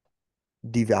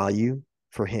devalue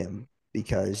for him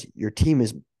because your team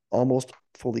is almost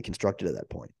fully constructed at that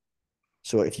point.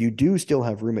 So if you do still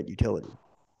have room at utility,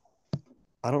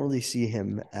 I don't really see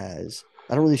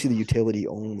the utility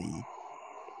only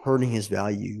hurting his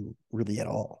value really at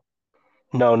all.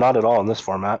 No, not at all in this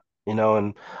format.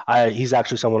 And he's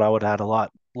actually someone I would have had a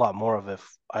lot lot more of if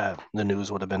the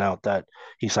news would have been out that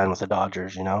he signed with the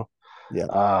Dodgers. Yeah,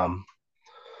 Um,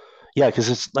 yeah, because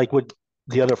it's like with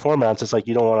the other formats, it's like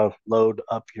you don't want to load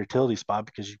up your utility spot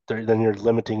because then you're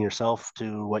limiting yourself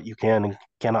to what you can and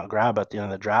cannot grab at the end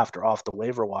of the draft or off the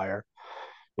waiver wire.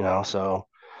 So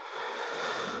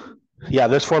yeah,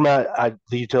 this format,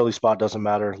 the utility spot doesn't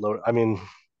matter. I mean,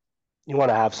 you want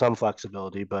to have some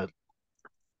flexibility, but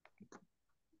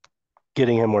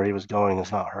getting him where he was going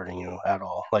is not hurting you at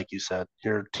all. Like you said,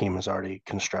 your team is already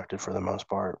constructed for the most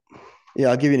part. yeah.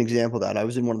 I'll give you an example of that. I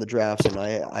was in one of the drafts, and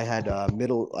I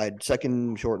had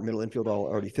second, short, middle infield all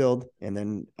already filled, and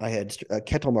then I had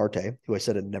Ketel Marte, who I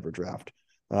said I'd never draft,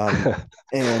 um,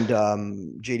 and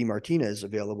JD Martinez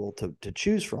available to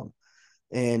choose from.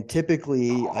 And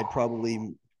typically, I'd probably,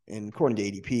 and according to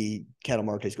ADP, Ketel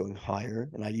Marte is going higher,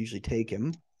 and I usually take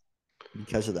him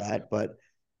because of that. But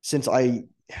since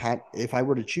if I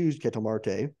were to choose Ketel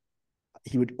Marte,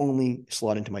 he would only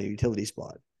slot into my utility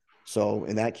spot. So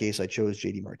in that case, I chose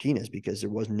JD Martinez because there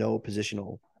was no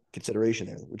positional consideration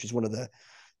there, which is one of the,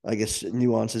 I guess,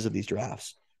 nuances of these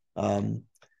drafts. Um,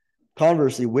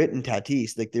 Conversely, Witt and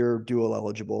Tatis, like they're dual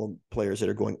eligible players that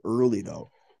are going early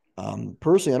though.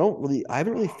 Personally, I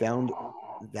haven't really found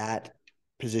that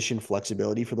position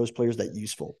flexibility for those players that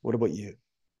useful. What about you?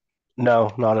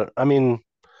 No, not. I mean,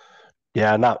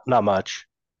 yeah, not much.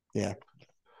 Yeah.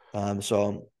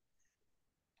 So,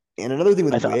 and another thing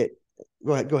with I thought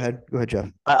Witt, go ahead, Jeff.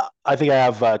 I think I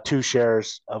have two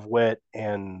shares of Wit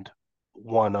and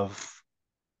one of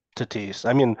Tatis.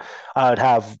 I mean, I'd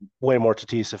have way more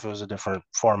Tatis if it was a different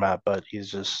format, but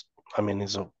I mean,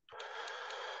 he's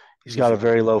He's a got a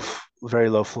ceiling. very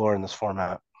low floor in this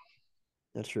format.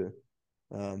 That's true.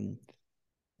 Um,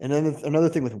 and then another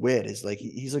thing with Witt is like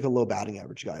he's like a low batting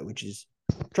average guy, which is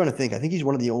I'm trying to think. I think he's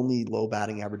one of the only low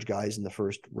batting average guys in the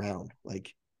first round.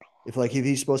 If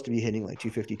he's supposed to be hitting like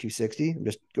 250, 260,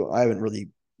 I haven't really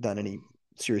done any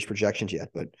serious projections yet,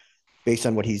 but based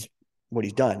on what he's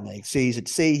done, like say he's a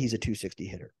 260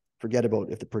 hitter. Forget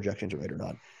about if the projections are right or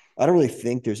not. I don't really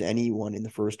think there's anyone in the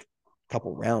first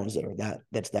couple rounds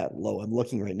that's that low. I'm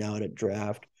looking right now at a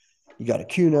draft. You got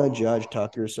Acuna, Judge,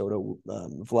 Tucker, Soto,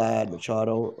 Vlad,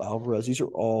 Machado, Alvarez. These are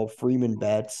all Freeman,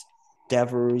 Betts,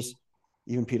 Devers,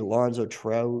 even Pete Alonso,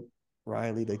 Trout,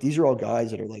 Riley. Like these are all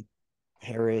guys that are like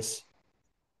Harris.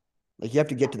 Like you have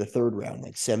to get to the third round,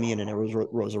 like Semien and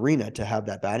Rosarina, to have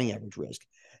that batting average risk.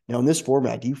 Now in this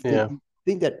format, Yeah. you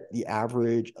think that the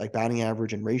average, like batting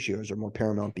average and ratios, are more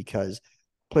paramount because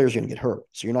players are going to get hurt,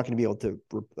 so you're not going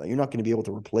to be able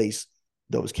to replace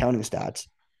those counting stats.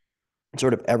 And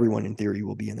sort of everyone in theory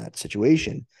will be in that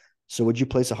situation. So would you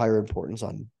place a higher importance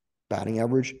on batting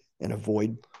average and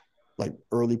avoid like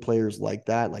early players like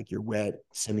that, like your Wet,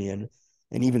 Simeon,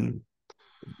 and even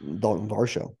Dalton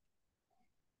Varsho?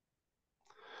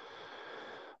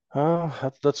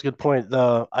 That's a good point.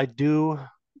 I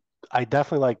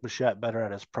definitely like Bichette better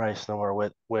at his price than where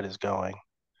Wit is going.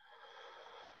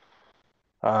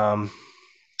 Um,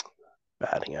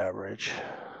 Batting average.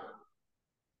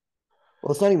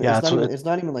 Well, Yeah, it's it's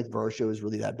not even like Varsho is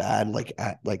really that bad. Like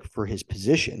for his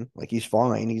position, like he's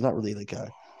fine. He's not really it's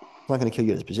not going to kill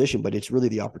you at his position, but it's really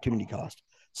the opportunity cost.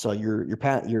 So you're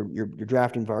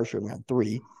drafting Varsho in round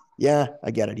three. Yeah,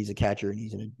 I get it. He's a catcher and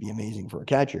he's going to be amazing for a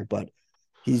catcher, but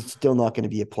he's still not going to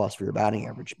be a plus for your batting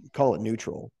average. Call it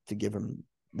neutral to give him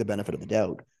the benefit of the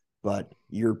doubt. But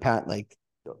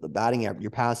the batting average,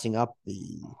 you're passing up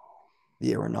the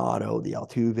Arenado, the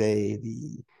Altuve,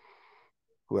 the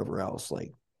whoever else,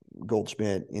 like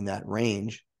Goldschmidt in that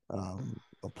range,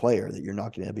 a player that you're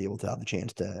not going to be able to have the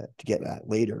chance to get that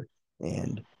later.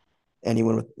 And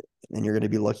anyone with, and you're going to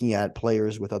be looking at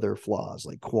players with other flaws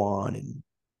like Quan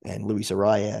and Luis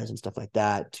Arias and stuff like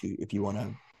that to if you want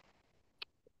to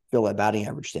fill that batting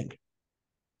average sink.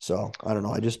 So I don't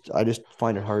know. I just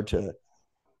find it hard to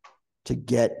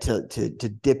get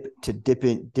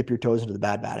dip your toes into the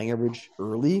bad batting average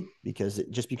early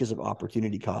just because of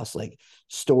opportunity costs like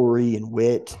Story and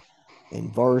Witt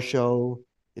and Varsho.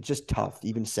 It's just tough.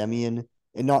 Even Semyon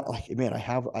and not like man,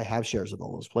 I have shares of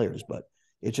all those players, but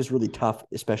it's just really tough,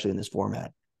 especially in this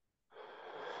format.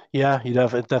 yeah,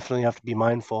 definitely have to be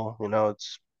mindful.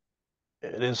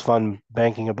 It is fun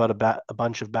banking about a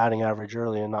bunch of batting average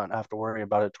early and not have to worry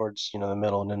about it towards the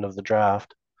middle and end of the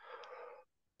draft.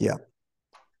 Yeah,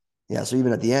 yeah. So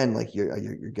even at the end, like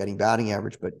you're getting batting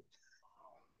average, but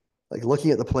like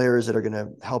looking at the players that are going to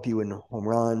help you in home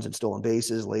runs and stolen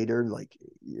bases later, like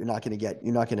you're not going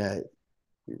to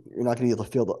be able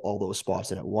to fill all those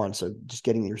spots in at once. So just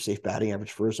getting your safe batting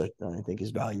average first, think, is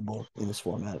valuable in this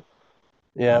format.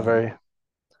 Yeah, Um, very.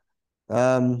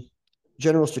 um,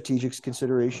 general strategics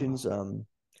considerations.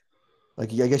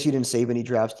 Like I guess you didn't save any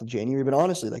drafts till January, but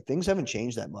honestly, like things haven't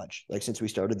changed that much like since we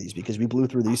started these because we blew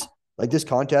through these like this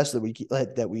contest that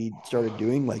we started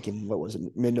doing like in what was it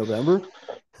mid November.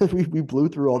 We blew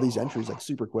through all these entries like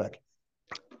super quick.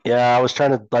 Yeah, I was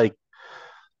trying to like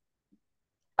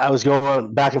I was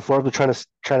going back and forth with trying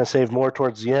to save more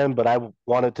towards the end, but I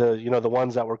wanted to, the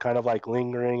ones that were kind of like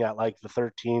lingering at like the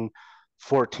 13,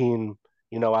 14,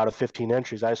 out of 15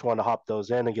 entries. I just wanted to hop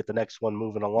those in and get the next one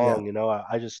moving Yeah, along.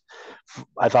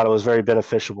 I thought it was very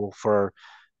beneficial for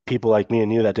people like me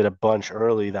and you that did a bunch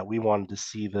early that we wanted to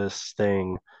see this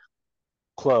thing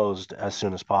closed as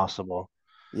soon as possible.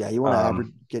 yeah. You want to average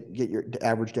Um, get your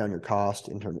average down your cost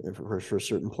in terms for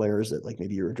certain players that like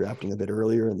maybe you were drafting a bit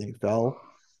earlier and they fell.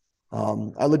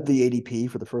 I looked at the ADP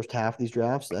for the first half of these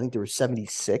drafts. I think there were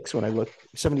 76 when I looked,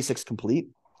 76 complete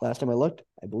last time I looked,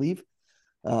 I believe.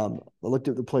 I looked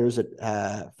at the players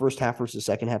that first half versus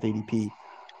second half ADP.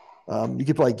 You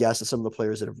could probably guess at some of the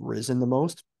players that have risen the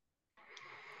most.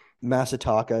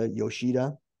 Masataka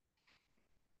Yoshida.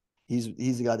 He's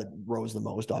the guy that rose the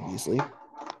most, obviously.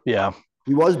 yeah,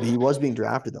 He was being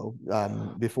drafted though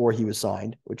before he was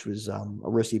signed, which was a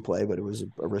risky play, but it was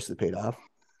a risk that paid off.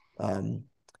 Um,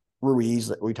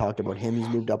 Ruiz, we talked about him. He's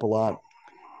moved up a lot.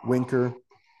 Winker,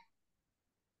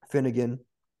 Finnegan,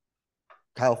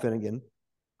 Kyle Finnegan.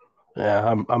 yeah.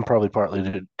 I'm probably partly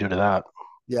due to that.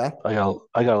 Yeah, I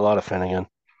got a lot of Finnegan.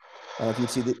 I don't know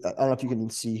if you can see I don't know if you can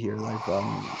see here.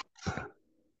 I've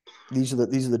these are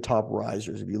the top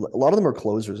risers. If you a lot of them are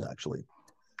closers actually,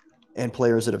 and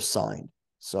players that have signed.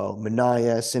 So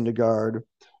Manaya, Syndergaard,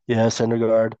 Yeah,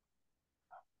 Syndergaard.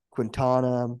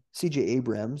 Quintana, CJ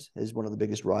Abrams is one of the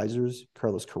biggest risers.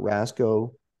 Carlos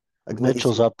Carrasco,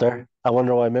 Mitchell's Iglesias, up there. I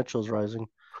wonder why Mitchell's rising.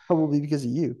 probably because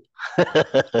of you.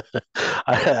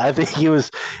 I think he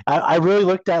was. I really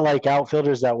looked at like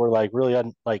outfielders that were like really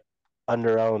like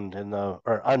underowned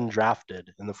or undrafted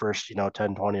in the first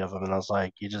 10, 20 of them, and I was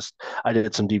like, I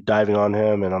did some deep diving on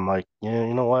him, and I'm like, yeah,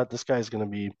 you know what, this guy's gonna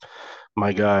be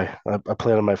my guy. I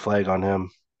planted my flag on him.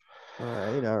 All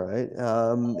right, all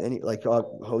right. Any like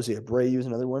Jose Abreu is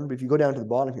another one. But if you go down to the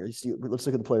bottom here, you see. Let's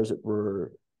look at the players that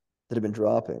have been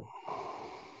dropping.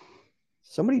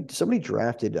 Somebody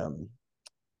drafted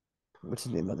what's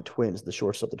his name on the Twins, the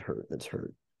shortstop that's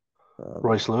hurt.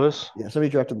 Royce Lewis. Yeah, somebody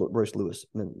drafted Royce Lewis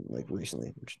like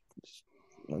recently, which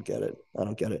I don't get it. I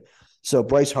don't get it. So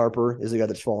Bryce Harper is the guy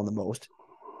that's fallen the most.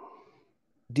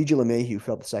 DJ LeMahieu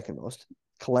fell the second most.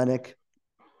 Kalenic,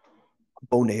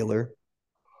 Bo Naylor,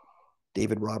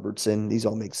 David Robertson. These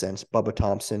all make sense. Bubba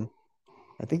Thompson.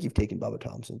 I think you've taken Bubba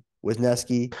Thompson.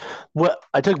 Wisniewski. What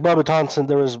I took Bubba Thompson.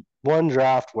 There was one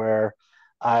draft where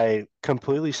I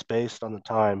completely spaced on the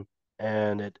time,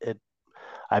 and it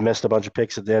I missed a bunch of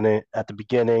picks at the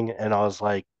beginning, and I was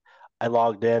like, I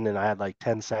logged in and I had like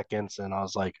 10 seconds, and I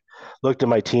was like, looked at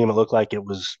my team. It looked like it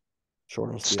was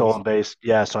Short on steals. stolen base.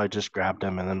 Yeah, so I just grabbed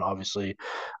him, and then obviously,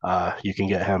 you can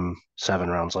get him 7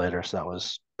 rounds later. So that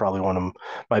was probably one of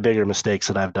my bigger mistakes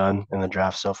that I've done in the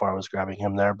draft so far was grabbing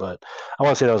him there. But I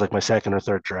want to say that was like my second or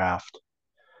third draft.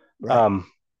 Right. Um,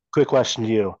 quick question to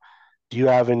you: do you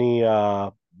have any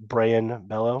Brian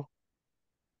Bello?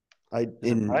 I Is it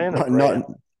in Brian or not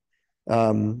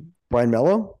Brian Brian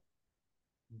Mello.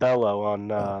 Bello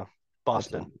on Uh, that's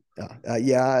Boston?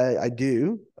 yeah, I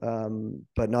do,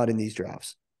 but not in these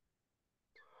drafts.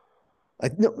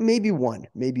 No, maybe one,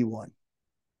 maybe one.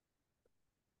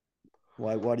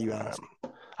 Why do you ask?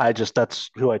 That's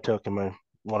who I took in my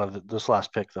one of this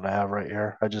last pick that I have right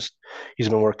here. He's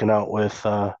been working out with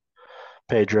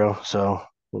Pedro, so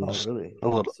Oh, just really?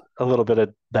 a little bit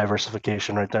of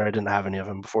diversification right there. I didn't have any of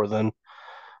him before then,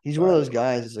 He's one of but those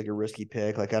guys. It's like a risky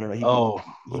pick. Like I don't know. oh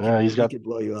yeah, He could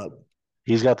blow you up.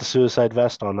 he's got the suicide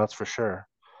vest on, that's for sure.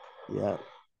 Yeah.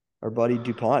 Our buddy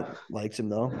Dupont likes him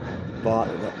though.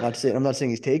 Not saying I'm not saying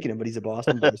he's taking him, but he's a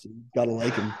Boston boy, so you gotta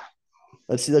like him.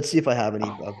 Let's see if I have any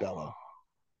of Bello.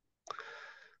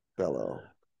 Bello.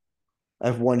 I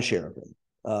have one share of him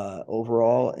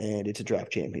overall, and it's a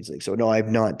draft Champions League. So no, I've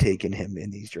not taken him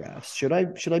in these drafts. Should I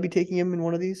be taking him in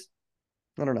one of these?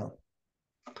 I don't know.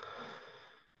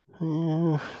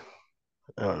 Eh,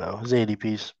 I don't know. His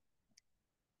ADP's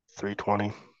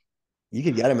 320. You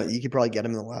could get him. You could probably get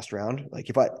him in the last round. Like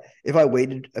if I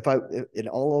waited if I in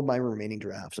all of my remaining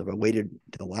drafts, if I waited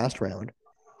to the last round,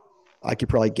 I could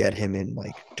probably get him in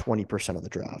like 20% of the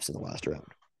drafts in the last round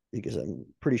because I'm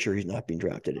pretty sure he's not being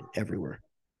drafted everywhere.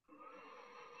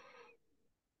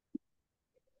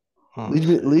 Let's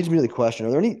see. Leads me to the question: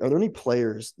 Are there any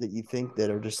players that you think that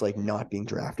are just like not being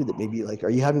drafted? That maybe like are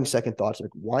you having second thoughts like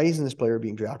why isn't this player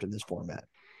being drafted in this format?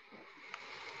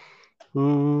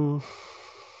 Hmm,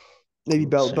 Maybe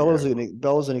let's see here.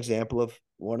 Bello's an example of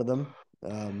one of them.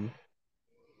 Um,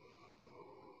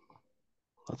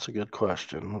 That's a good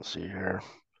question. Let's see here.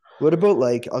 what about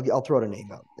like I'll throw out a name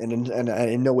out, and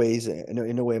in no ways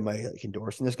in no way am I like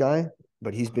endorsing this guy,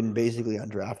 but he's been basically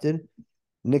undrafted.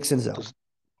 Nick Senzel. Does,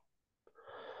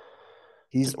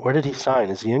 He's where did he sign?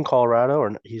 Is he in Colorado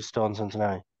or he's still in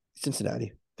Cincinnati?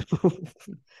 Cincinnati.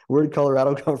 Where did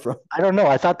Colorado come from? I don't know.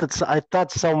 I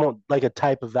thought someone like a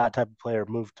type of that type of player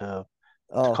moved to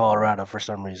Oh, Colorado for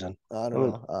some reason. I don't Let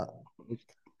me know.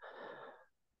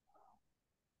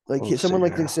 Like let's see someone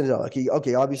like Nick here. Senzel. Like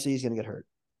okay, obviously he's gonna get hurt,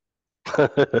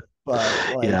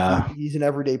 but like Yeah. he's an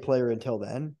everyday player until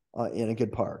then in a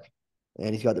good park,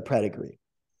 and he's got the pedigree.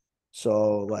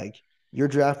 So like you're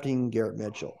drafting Garrett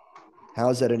Mitchell. How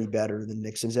is that any better than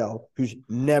Nick Senzel, who's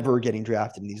never getting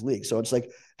drafted in these leagues? So it's like,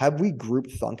 have we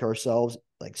group thunk ourselves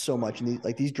like so much in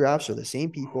these drafts are the same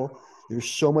people. There's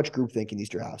so much group think in these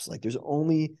drafts. Like there's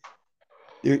only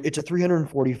it's a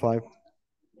 345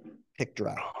 pick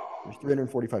draft. There's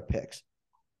 345 picks.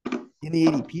 In the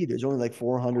ADP, there's only like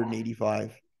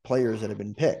 485 players that have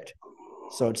been picked.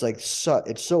 So it's like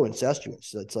it's so incestuous.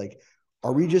 So it's like,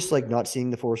 are we just like not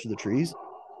seeing the forest of the trees?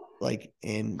 Like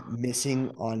and missing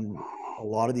on a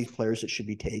lot of these players that should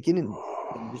be taken and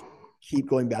just keep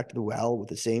going back to the well with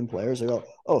the same players. I go,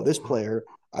 oh, this player,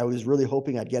 I was really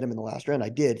hoping I'd get him in the last round. I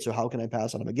did. So how can I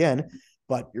pass on him again?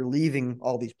 But you're leaving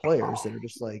all these players that are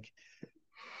just like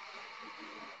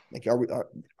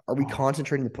are we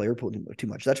concentrating the player pool too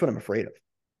much? That's what I'm afraid of,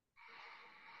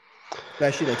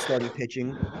 especially like starting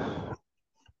pitching.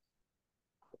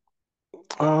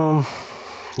 Um.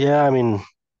 Yeah. I mean,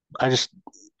 I just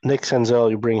Nick Senzel.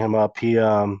 You bring him up.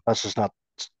 That's just not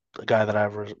a guy that I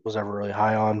ever was ever really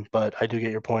high on. But I do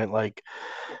get your point. Like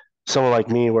someone like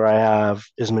me, where I have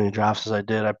as many drafts as I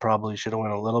did, I probably should have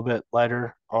went a little bit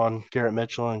lighter on Garrett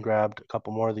Mitchell and grabbed a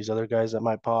couple more of these other guys that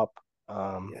might pop.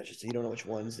 Yeah, it's just you don't know which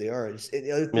ones they are.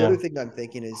 The other Yeah. thing I'm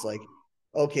thinking is like,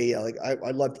 okay, yeah, like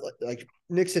I love like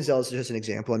Nick Senzel is just an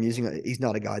example. He's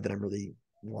not a guy that I'm really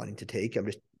wanting to take. I'm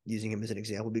just using him as an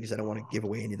example because I don't want to give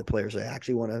away any of the players I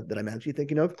actually want to that I'm actually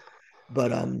thinking of.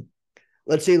 But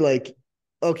let's say like,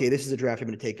 okay, this is a draft I'm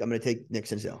going to take. I'm going to take Nick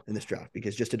Senzel in this draft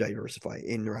because just to diversify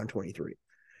in around 23.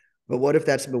 But what if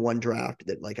that's the one draft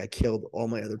that like I killed all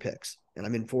my other picks and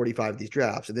I'm in 45 of these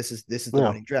drafts and this is the Yeah.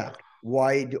 winning draft?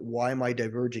 Why am I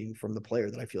diverging from the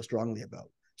player that I feel strongly about?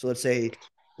 So let's say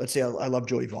I love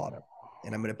Joey Votto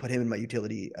and I'm going to put him in my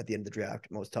utility at the end of the draft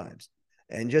most times.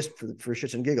 And just for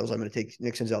shits and giggles, I'm going to take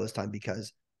Nick Senzel this time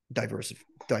because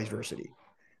diversity.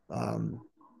 Um,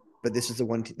 but this is the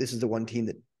one team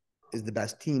that is the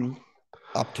best team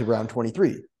up to round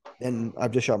 23. And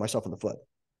I've just shot myself in the foot.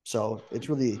 So it's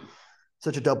really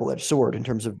such a double-edged sword in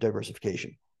terms of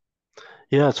diversification.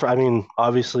 Yeah. I mean,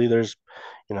 obviously, there's,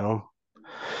 you know,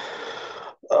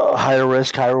 higher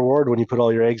risk, higher reward when you put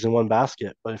all your eggs in one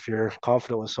basket. But if you're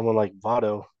confident with someone like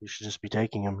Votto, you should just be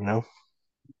taking him.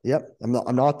 Yep,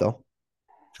 I'm not though.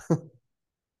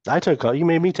 You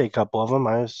made me take a couple of them.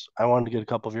 I wanted to get a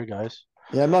couple of your guys.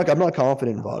 Yeah, I'm not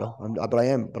confident in Votto. But I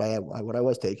am. But when I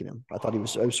was taking him, I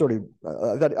was sort of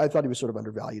I thought he was sort of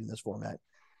undervalued in this format.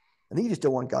 I think you just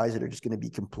don't want guys that are just going to be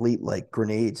complete like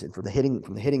grenades, and from the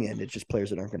hitting end, it's just players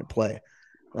that aren't going to play.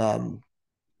 Um,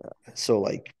 so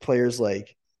like players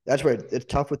like that's where it's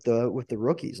tough with the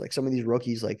rookies. Like some of these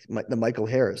rookies, like the Michael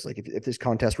Harris. Like if this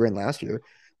contest ran last year,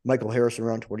 Michael Harris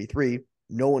around 23,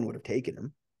 no one would have taken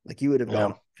him. Like he would have Yeah.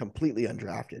 gone completely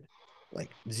undrafted,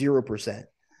 like 0%.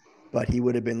 But he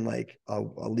would have been like a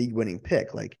league winning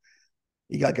pick. Like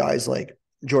you got guys like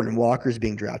Jordan Walker's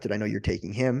being drafted. I know you're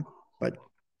taking him, but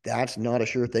that's not a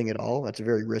sure thing at all. That's a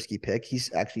very risky pick.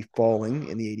 He's actually falling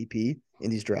in the ADP in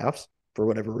these drafts for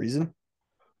whatever reason.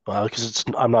 Well, because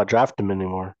I'm not drafting him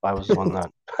anymore. I was the one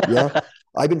that Yeah.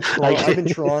 I've been I,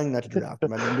 trying not to draft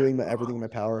him. I've been doing everything in my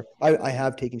power. I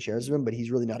have taken shares of him, but he's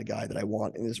really not a guy that I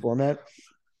want in this format.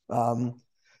 Um,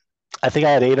 I think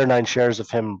I had 8 or 9 shares of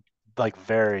him like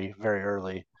very, very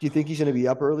early. do you think he's going to be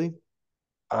up early?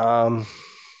 Um,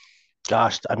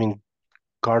 gosh, I mean,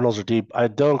 Cardinals are deep.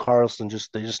 Dylan Carlson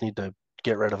they just need to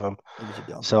get rid of him. They need to dump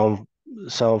him. Sell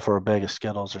sell him for a bag of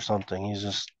Skittles or something.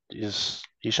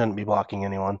 He shouldn't be blocking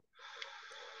anyone.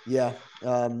 Yeah.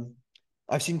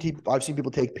 I've seen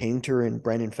people take Painter and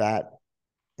Brandon Fat,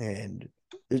 and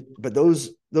but those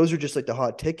are just like the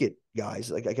hot ticket guys.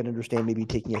 Like I can understand maybe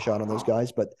taking a shot on those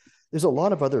guys, but there's a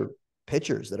lot of other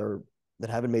pitchers that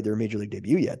haven't made their major league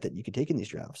debut yet that you could take in these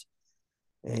drafts,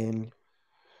 and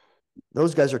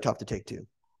those guys are tough to take too.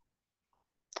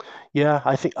 Yeah,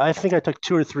 I think I took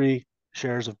 2 or 3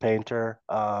 shares of Painter.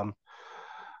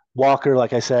 Walker,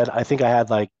 like I said, I think I had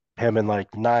like him in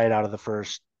like 9 out of the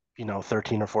first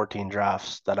 13 or 14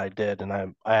 drafts that I did, and I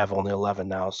have only 11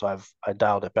 now, so I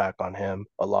dialed it back on him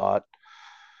a lot.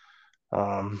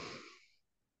 Um,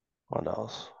 what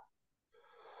else?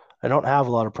 I don't have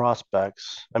a lot of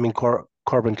prospects. I mean,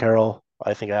 Corbin Carroll,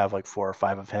 I think I have like 4 or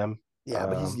 5 of him. Yeah,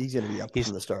 but Um, he's going to be up he's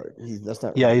from the start. That's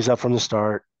not Yeah, really. he's up from the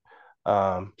start.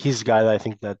 He's the guy that I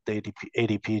think that the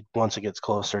ADP once it gets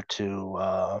closer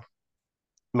to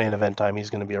main event time, he's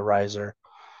going to be a riser.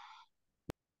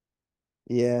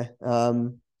 Yeah.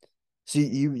 So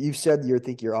you've said you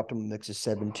think your optimal mix is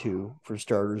 7-2 for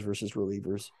starters versus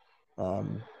relievers.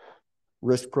 Um,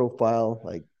 Risk profile,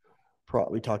 like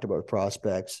we talked about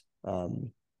prospects.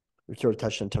 We sort of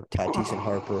touched on Tatis and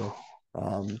Harper.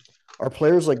 Um, are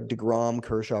players like DeGrom,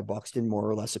 Kershaw, Buxton more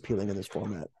or less appealing in this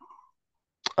format?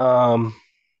 Um,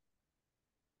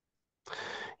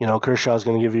 Kershaw's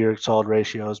going to give you solid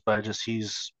ratios, but just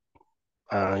he's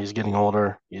getting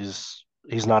older. He's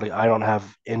not. I don't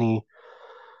have any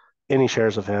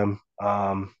shares of him.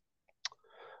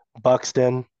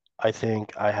 Buxton, I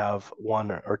think I have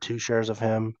 1 or 2 shares of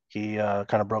him. He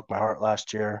kind of broke my heart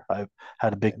last year. I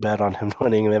had a Yeah. big bet on him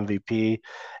winning an MVP,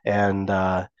 and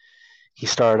he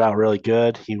started out really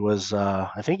good. He was,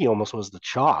 I think he almost was the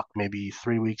chalk maybe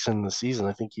 3 weeks into the season.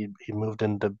 I think he moved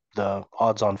into the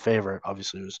odds-on favorite.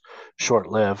 Obviously, it was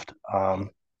short-lived. Yeah.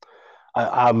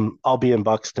 I'll be in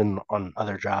Buxton on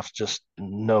other drafts, just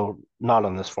no, not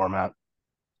on this format.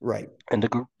 Right. And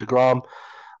Degrom,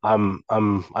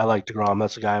 I like Degrom.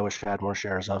 That's a guy I wish I had more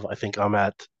shares of. I think I'm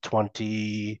at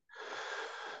 20,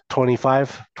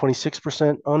 25,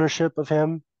 26% ownership of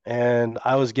him. And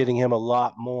I was getting him a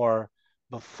lot more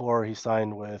before he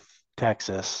signed with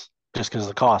Texas, just because of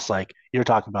the cost. Like you're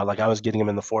talking about, like I was getting him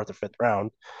in the fourth or fifth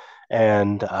round.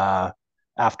 And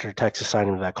after Texas signed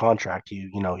him to that contract,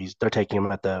 they're taking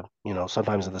him at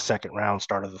sometimes in the second round,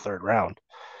 start of the third round.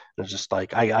 It's just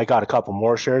like I got a couple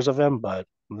more shares of him, but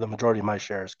the majority of my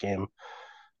shares came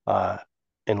uh,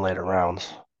 in later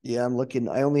rounds. Yeah, I'm looking.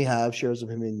 I only have shares of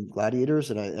him in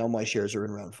Gladiators, and all my shares are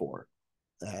in round four.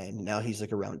 And now he's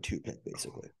like a round two pick,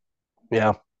 basically.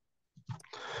 Yeah,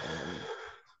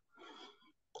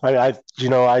 Um,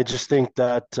 I just think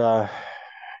that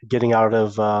getting out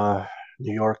of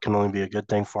New York can only be a good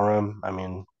thing for him. I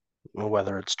mean,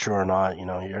 whether it's true or not, you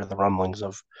hear the rumblings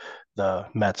of the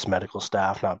Mets medical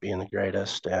staff not being the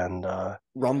greatest, and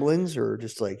Rumblings or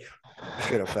just like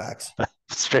straight up facts?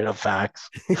 straight up facts.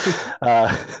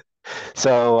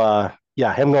 Uh,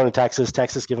 yeah, him going to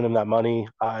Texas giving him that money,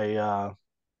 I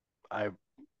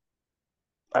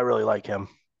I really like him.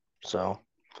 So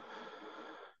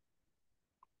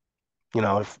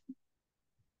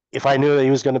if I knew that he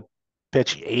was going to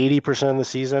pitch 80% of the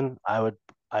season, I'd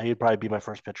probably be my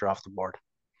first pitcher off the board.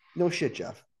 No shit,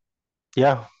 Jeff.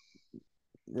 Yeah,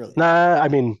 Really. nah, I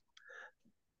mean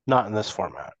not in this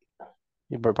format.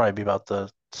 He'd probably be about the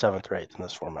seventh or eighth in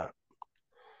this format.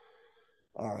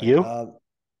 All right. You?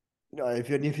 No, if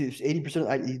he's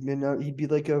 80%, he'd be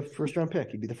like a first round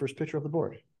pick. He'd be the first pitcher off the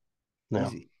board. No.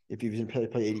 Easy. If he was going to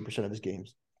play 80% of his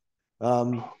games.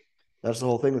 Um, that's the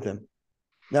whole thing with him.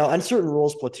 Now, on certain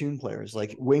roles, platoon players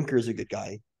like Winker is a good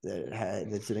guy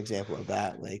that's an example of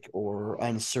that. Like or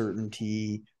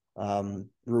uncertainty,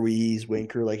 Ruiz,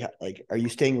 Winker. Like, are you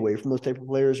staying away from those type of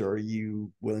players, or are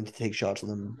you willing to take shots on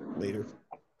them later?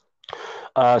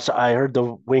 So I heard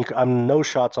the Winker. I'm no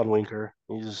shots on Winker.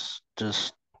 He's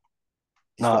just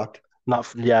He's not fucked.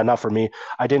 not for me.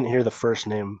 I didn't hear the first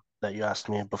name that you asked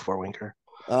me before Winker.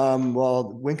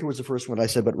 Well, Winker was the first one I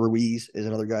said, but Ruiz is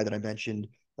another guy that I mentioned.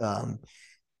 Um,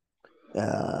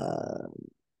 uh,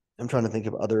 I'm trying to think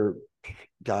of other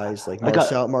guys like I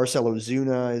got Marcelo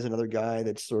Ozuna is another guy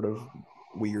that's sort of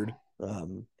weird.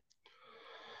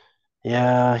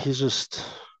 Yeah, he's just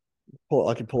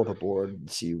I could pull up a board and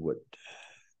see what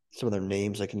some of their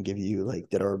names I can give you, like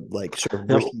that are like sort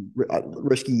of yeah.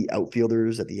 risky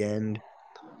outfielders at the end.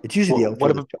 It's usually the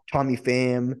What outfielders. about Tommy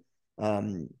Pham,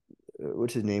 um,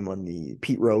 what's his name on the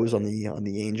Pete Rose on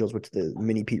the Angels? What's the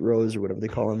mini Pete Rose or whatever they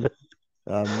call him?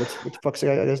 What's the fuck's the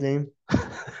guy's name?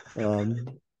 Um,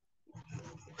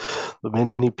 the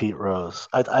mini Pete Rose?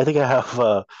 I think I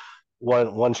have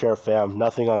one share of fam.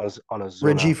 Nothing on a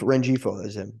Zuna. Rengifo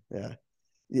is him. Yeah,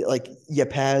 like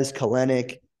Yepaz,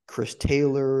 Kalenic, Chris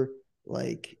Taylor,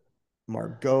 like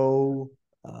Margot.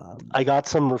 I got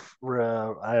some.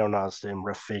 I don't know his name.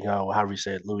 Rafinha, however you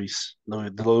say it.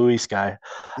 The Luis guy.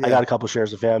 I Yeah, got a couple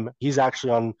shares of him. He's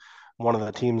actually on one of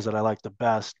the teams that I like the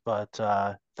best, but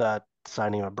that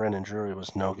signing of Brendan Drury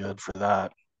was no good for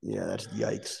that. yeah, that's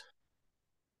yikes.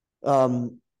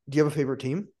 Do you have a favorite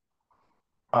team?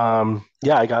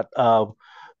 Yeah, I got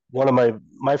one of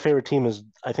my favorite team is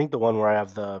I think the one where I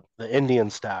have the Indian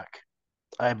stack.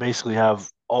 I basically have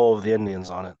all of the Indians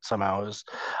on it somehow. Is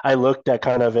I looked at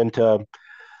kind of into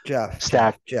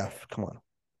stack. Jeff. Come on,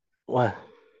 What?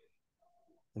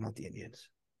 they're not the Indians.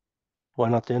 Why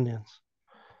not the Indians?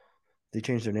 They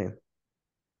changed their name.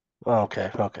 Oh, okay,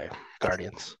 okay.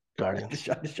 Guardians, just, Guardians.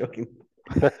 I'm just joking.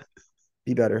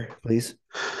 Be better, please.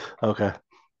 Okay.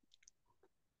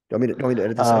 Do you want me to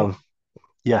edit this out? Um.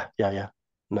 Yeah, yeah, yeah.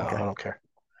 No, I Okay. don't care.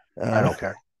 I Uh, don't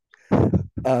care.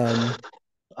 um,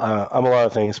 I'm a lot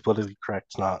of things. Politically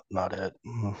correct is not it.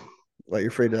 Like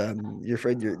you're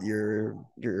afraid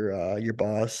your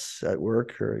boss at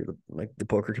work or like the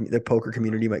poker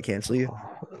community might cancel you.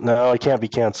 No, I can't be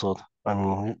canceled. I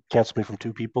mean, cancel me from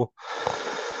two people.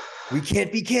 We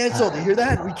can't be canceled. You hear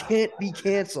that? We can't be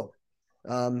canceled.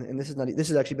 And this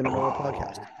has actually been a normal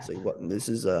podcast. So what this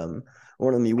is one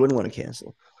of them you wouldn't want to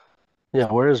cancel. Yeah,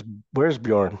 where's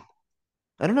Bjorn?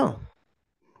 I don't know.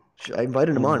 I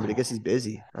invited him on, but I Mm. guess he's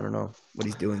busy. I don't know what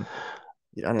he's doing.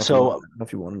 I don't know if you want. I So don't know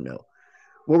if you want to know.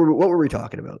 What were we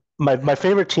talking about? my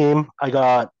favorite team,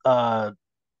 I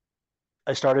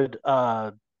started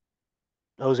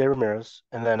Jose Ramirez,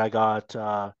 and then I got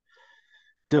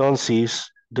Dylan Cease,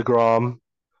 DeGrom,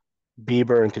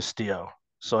 Bieber, and Castillo.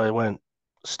 So I went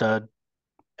stud,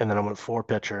 and then I went four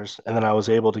pitchers, and then I was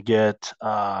able to get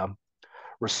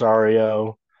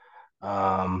Rosario.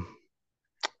 Um,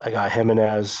 I got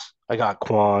Jimenez, I got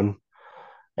Quan,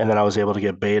 and then I was able to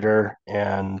get Bader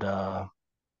and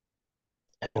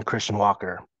Christian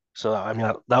Walker. So I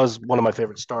mean that was one of my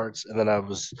favorite starts, and then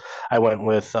I went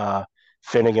with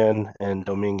Finnegan and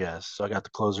Dominguez. So I got the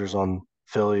closers on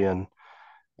Philly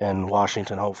and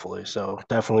Washington, hopefully. So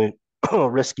definitely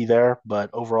risky there, but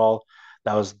overall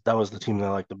that was the team that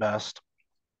I liked the best.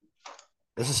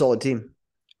 That's a solid team.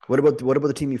 What about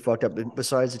the team you fucked up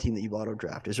besides the team that you've auto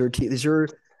draft? Is there a team? Is there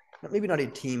maybe not a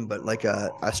team, but like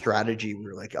a strategy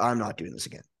where like I'm not doing this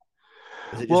again?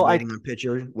 Is it just Well, I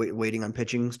waiting on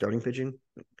pitching, starting pitching,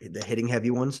 the hitting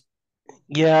heavy ones?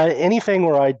 yeah, anything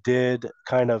where I did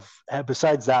kind of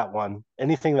besides that one,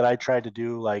 anything that I tried to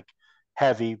do like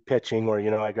heavy pitching, where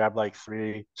I grabbed like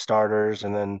three starters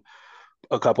and then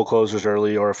a couple closers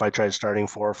early, or if I tried starting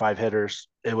four or five hitters,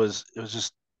 it was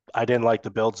just I didn't like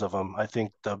the builds of them. I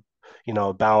think a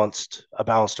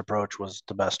balanced approach was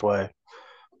the best way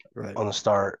Right. on the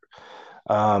start.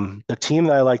 The team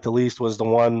that I liked the least was the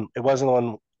one. It wasn't the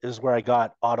one. Is where I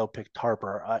got auto picked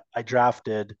Harper. I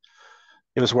drafted.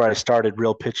 It was where I started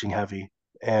real pitching heavy,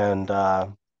 and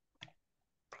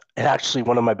it actually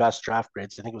one of my best draft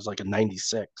grades. I think it was like a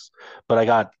 96, but I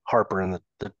got Harper in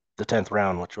the 10th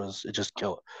round, which was it just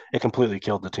killed. It completely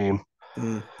killed the team.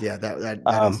 Yeah, that is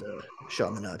Um, a shot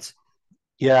in the nuts.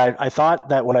 yeah, I thought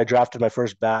that when I drafted my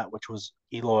first bat, which was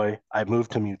Eloy, I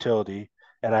moved him utility,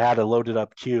 and I had a loaded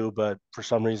up queue, but for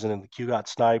some reason the queue got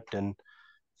sniped, and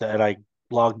then I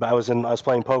logged. I was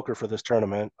playing poker for this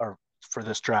tournament or for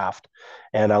this draft,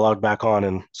 and I logged back on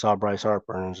and saw Bryce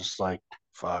Harper, and just like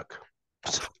fuck.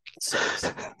 It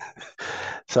sucks.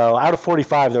 So out of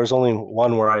 45, there was only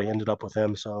one where I ended up with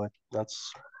him. So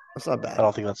that's That's not I bad.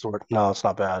 don't think that's the word. No, it's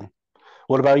not bad.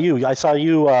 What about you? I saw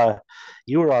you.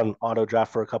 You were on auto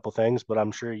draft for a couple things, but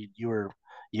I'm sure you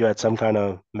had some kind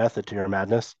of method to your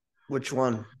madness. Which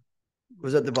one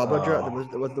was that? The Bubba draft? Uh,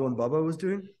 Was the one Bubba was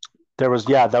doing? there was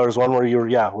one where you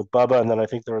were with Bubba, and then I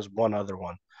think there was one other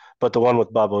one, but the one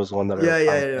with Bubba was the one that Yeah, I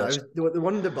yeah, was yeah. I most. was the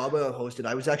one that Baba hosted.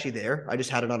 I was actually there. I just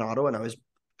had it on auto, and I was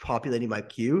populating my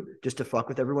queue just to fuck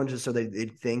with everyone, just so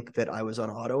they'd think that I was on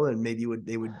auto, and maybe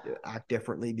they would act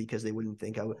differently because they wouldn't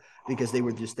think I would because they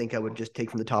would just think I would just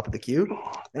take from the top of the queue.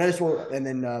 And I just and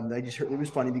then I just heard it was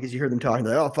funny because you heard them talking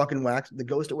like, oh fucking wax the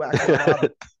ghost of wax is on auto.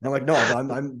 And I'm like, no,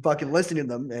 I'm fucking listening to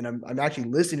them, and I'm actually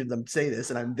listening to them say this,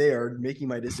 and I'm there making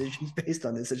my decisions based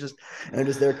on this. It's just and I'm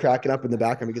just there cracking up in the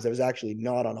background because I was actually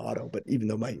not on auto, but even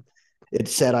though my it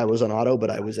said I was on auto, but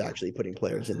I was actually putting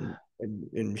players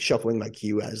in shuffling my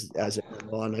queue as it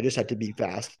went on. I just had to be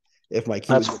fast. If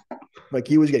that's my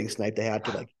queue was getting sniped, I had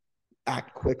to like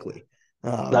act quickly.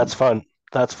 that's Um, fun.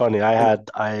 That's funny. I and had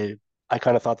I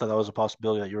kind of thought that was a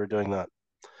possibility that you were doing that.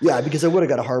 yeah, because I would have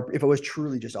got a Harper if I was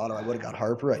truly just auto. I would have got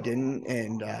Harper. I didn't,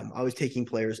 and I was taking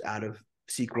players out of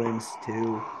sequence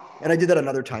too. And I did that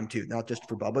another time too, not just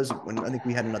for Bubba's. When I think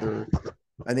we had another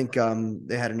I think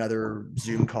they had another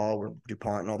Zoom call where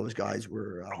DuPont and all those guys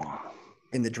were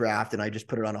in the draft, and I just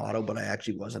put it on auto, but I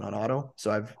actually wasn't on auto.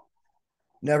 So I've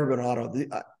never been on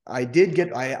auto. I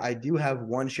do have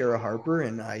one share of Harper,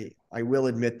 and I will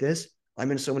admit this.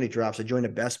 I'm in so many drafts. I joined a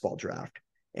best ball draft,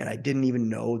 and I didn't even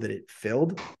know that it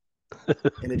filled.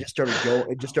 and it just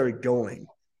started going,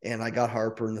 and I got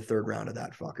Harper in the third round of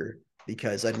that fucker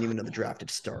because I didn't even know the draft had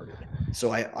started.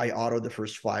 So I autoed the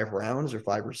first 5 rounds or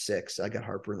 5 or 6. I got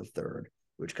Harper in the third,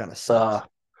 which kind of Uh, sucks.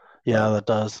 yeah, But that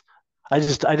does. I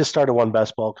just started one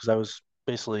best ball because I was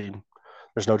basically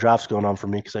there's no drafts going on for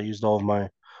me because I used all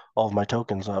of my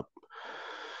tokens up.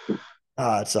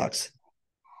 it sucks.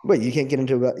 Wait, you can't get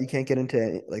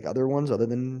into like other ones other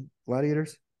than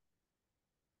gladiators?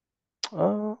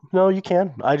 No, you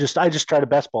can. I just tried a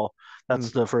best ball. Hmm.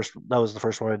 That was the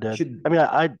first one I You did. should I mean,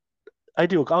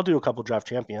 I'll do a couple draft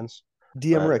champions,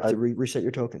 DM but Rick to reset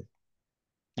your token.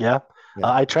 yeah,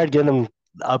 Yeah. I tried getting them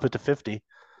up at the 50.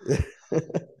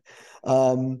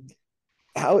 um,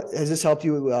 how has this helped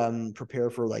you prepare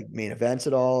for like main events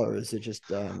at all, or is it just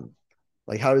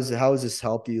like how does this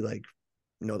help you like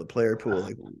the player pool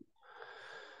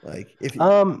like if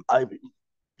I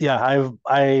Yeah,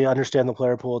 I understand the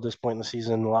player pool at this point in the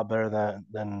season a lot better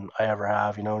than I ever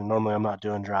have. Normally I'm not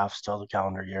doing drafts till the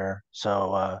calendar year,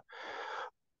 so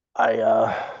I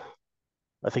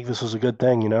I think this was a good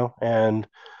thing, and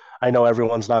I know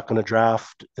everyone's not going to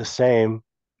draft the same,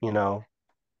 you know,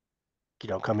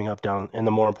 coming up down in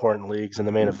the more important leagues in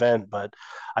the main event, but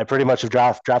I pretty much have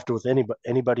drafted with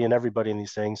anybody and everybody in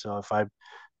these things. So if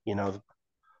you know,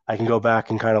 I can go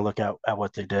back and kind of look at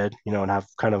what they did, and have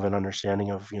kind of an understanding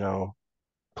of,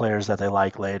 players that they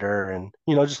like later and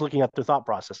just looking at their thought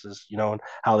processes and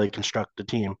how they construct the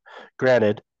team.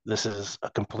 Granted, this is a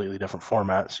completely different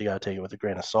format, so you got to take it with a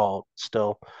grain of salt.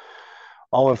 Still,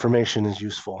 all information is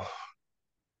useful.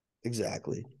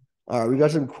 exactly. All right, we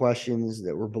got some questions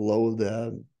that were below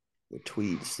the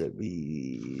tweets that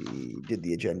we did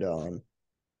the agenda on.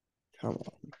 Come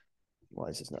on, why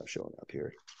is this not showing up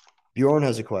here? Bjorn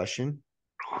has a question,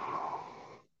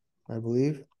 I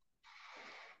believe.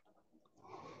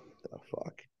 The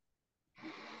fuck.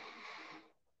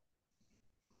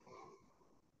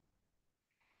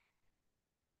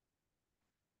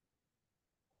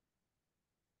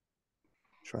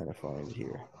 Trying to find it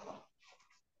here.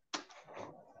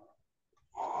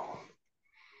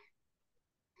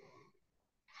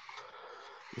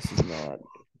 This is not a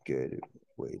good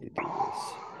way to do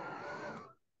this.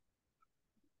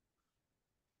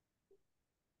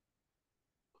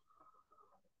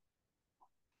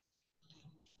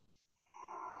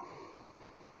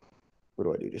 What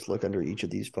do I do? Just look under each of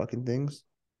these fucking things?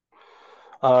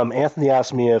 Anthony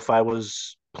asked me if I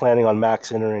was planning on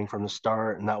max entering from the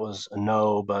start, and that was a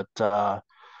no. But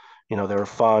they were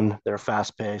fun. They were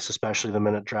fast paced, especially the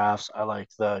minute drafts. I like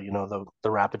the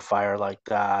rapid fire like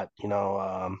that.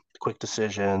 Quick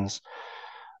decisions.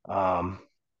 Um,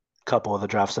 Couple of the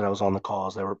drafts that I was on the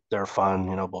calls, they were fun.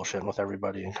 Bullshitting with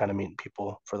everybody and kind of meeting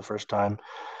people for the first time.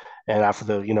 And after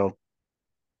the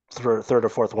third or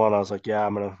fourth one, I was like, yeah,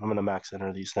 I'm gonna max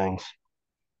enter these things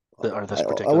or this I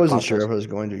particular wasn't sure if contest. I was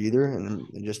going to either, and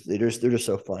they're just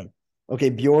so fun. Okay,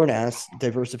 Bjorn asks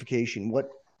diversification. What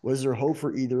is there hope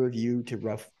for either of you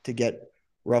to get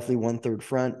roughly 1/3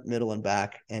 front, middle, and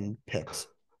back, and picks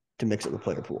to mix up the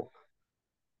player pool,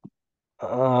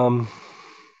 Um,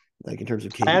 like in terms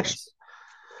of I actually cadence?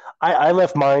 I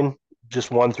left mine just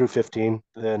 1 through 15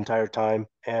 the entire time,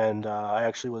 and I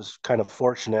actually was kind of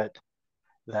fortunate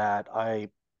that I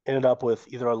ended up with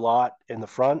either a lot in the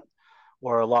front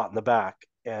or a lot in the back,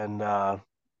 and I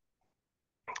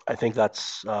think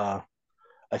that's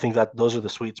I think that those are the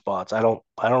sweet spots. I don't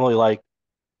really like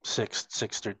six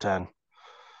through 10,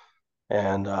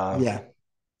 and Yeah,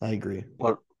 I agree.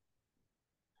 what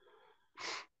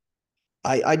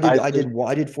I did I I did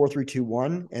I did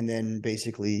 4-3-2-1 and then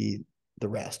basically the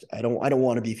rest. I don't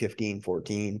want to be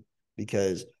 15-14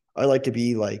 because I like to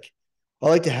be like I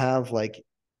like to have like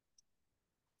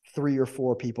 3 or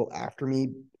 4 people after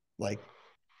me, like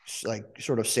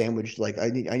sort of sandwiched. Like I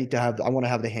want to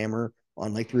have the hammer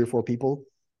on like 3 or 4 people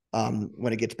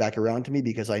when it gets back around to me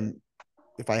because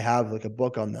if I have like a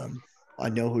book on them, I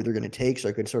know who they're going to take, so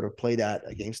I could sort of play that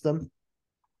against them.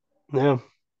 Yeah,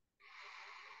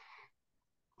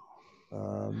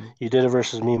 Um, you did it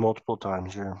versus me multiple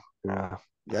times. Yeah, yeah,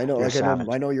 I know. you're a Like savage.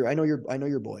 I know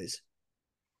your boys.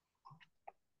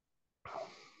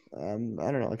 I don't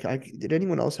know. Like, did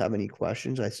anyone else have any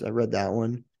questions? I read that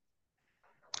one.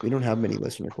 We don't have many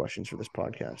listener questions for this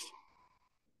podcast.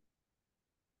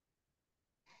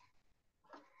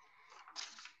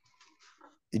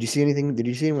 Did you see anything? Did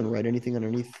you see anyone write anything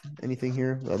underneath anything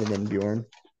here other than Bjorn?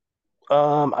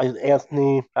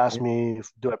 Anthony asked Yeah. me,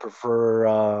 do I prefer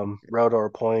roto or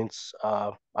points?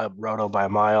 I roto by a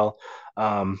mile.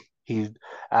 He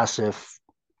asked if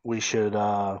we should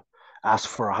ask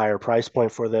for a higher price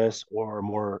point for this or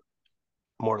more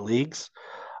leagues.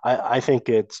 I think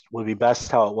it would be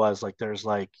best how it was. Like there's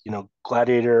like,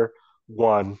 Gladiator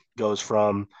 1 goes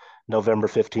from November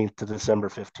 15th to December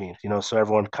 15th, so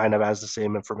everyone kind of has the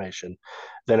same information.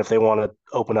 Then if they want to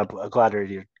open up a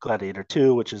Gladiator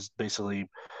 2, which is basically,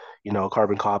 a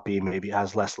carbon copy, maybe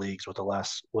has less leagues with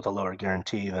a lower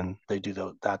guarantee, then they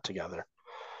do that together.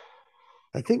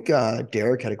 I think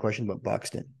Derek had a question about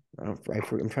Buxton. I'm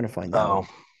trying to find that Oh, one.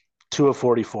 2 of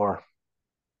 44.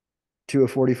 2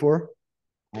 of 44.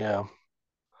 Yeah.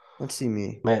 Let's see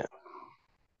me. Man,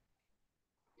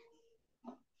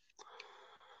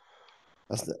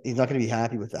 He's not going to be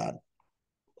happy with that.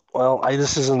 well,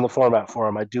 this isn't the format for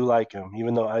him. I do like him,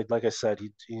 even though like I said,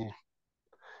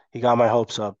 he got my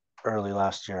hopes up early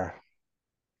last year.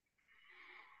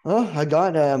 Oh, I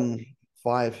got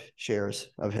 5 shares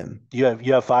of him. You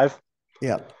have five?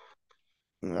 Yeah.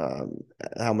 Um,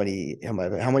 how many have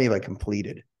I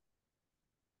completed?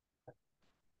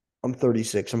 I'm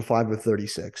 36. I'm 5 of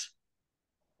 36.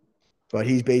 But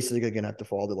he's basically gonna have to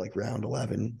fall to like round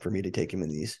 11 for me to take him in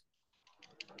these.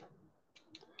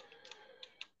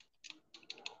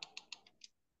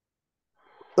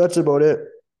 That's about it.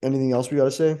 Anything else we got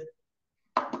to say?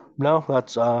 No,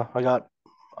 that's I got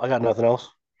nothing else.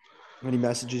 Any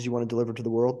messages you want to deliver to the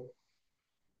world?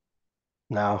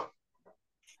 No,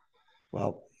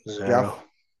 Well, zero.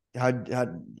 Jeff,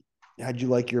 how'd you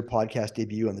like your podcast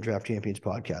debut on the Draft Champions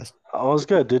podcast? Oh, it was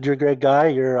good. Dude, you're a great guy.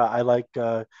 I like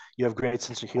you have great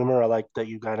sense of humor. I like that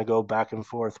you kind of go back and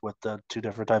forth with the two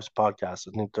different types of podcasts.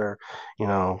 I think they're,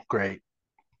 great.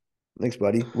 Thanks,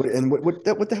 buddy. What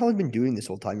the hell have you been doing this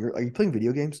whole time? Are you playing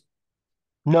video games?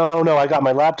 No, no, I got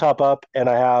my laptop up and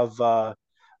I have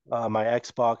my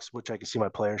Xbox, which I can see my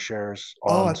player shares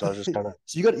Oh, I on. So I thought was just kind of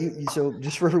so. So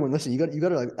just for everyone listening, you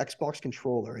got an Xbox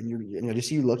controller, and I just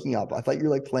see you looking up. I thought you were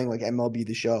like playing like MLB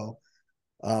The Show.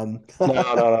 no, no,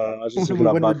 no, no. I was just looking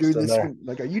up When we're doing Buxton this, there.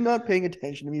 like, are you not paying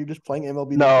attention to me? You're just playing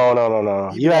MLB The Show, No, no, no, no,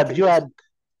 no. You beeping at had me. you had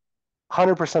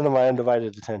 100% of my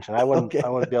undivided attention. I wouldn't Okay. I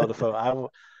wouldn't be able to I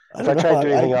if I don't know. tried to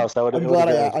do anything else, I'm it would glad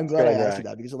have been a I'm glad I train asked you wreck.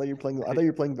 that because I thought you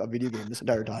were playing a video game this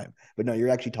entire time, but no, you're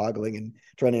actually toggling and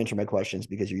trying to answer my questions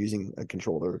because you're using a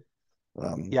controller.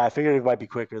 Yeah, I figured it might be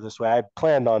quicker this way. I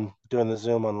planned on doing the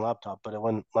Zoom on the laptop, but it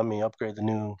wouldn't let me upgrade the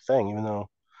new thing, even though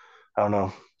I don't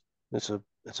know. It's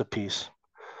a piece.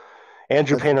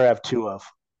 Andrew that's Painter I have two of.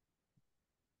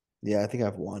 Yeah, I think I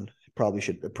have one. It probably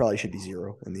should be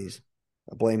zero in these.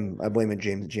 I blame it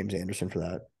James Anderson for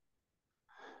that.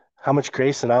 How much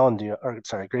Grayson Allen do you or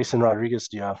sorry, Grayson Rodriguez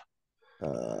do you have?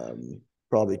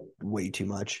 Probably way too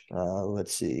much.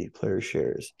 Let's see. Player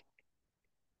shares.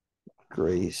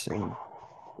 Grayson.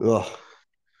 Ugh,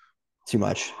 too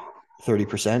much.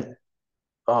 30%.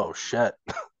 Oh shit.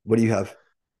 What do you have?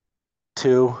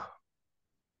 Two.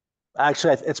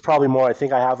 Actually, it's probably more. I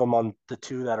think I have them on the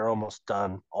two that are almost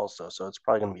done also, so it's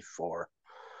probably going to be four.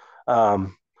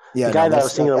 Um, the Yeah, no, guy that I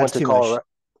was thinking that that's went to too much. Colorado,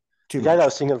 Too the guy that I much.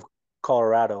 was thinking of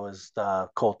Colorado is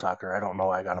Cole Tucker. I don't know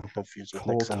why I got him confused with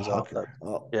Nick Cole Senzel. Tucker.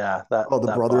 Oh, Yeah, that oh, the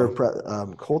that brother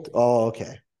bum. of Colt. Oh,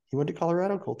 okay. He went to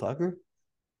Colorado. Cole Tucker.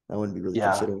 I wouldn't be really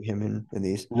Yeah, considering him in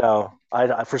these. no,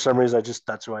 for some reason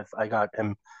that's who I got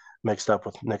him mixed up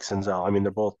with Nick Senzel. I mean,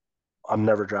 they're both. I'm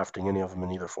never drafting any of them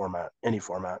in either format, any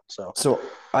format. So So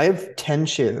I have 10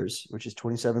 shares, which is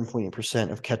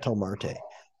 27.8% of Ketel Marte.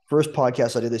 First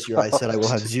podcast I did this year, I said I will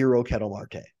have zero Ketel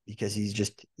Marte because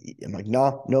I'm like,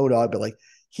 no, no, dog. But like,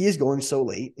 he is going so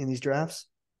late in these drafts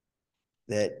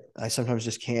that I sometimes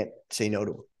just can't say no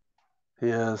to him, he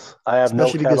is. I have no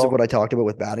especially because of kettle. what I talked about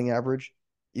with batting average.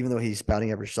 Even though his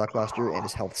batting average sucked last year and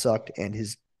his health sucked and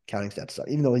his counting stats sucked,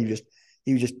 even though he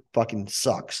just fucking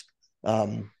sucks.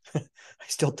 I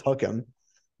still took him.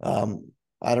 Um,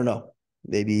 I don't know.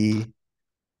 Maybe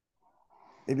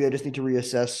maybe I just need to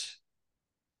reassess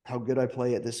how good I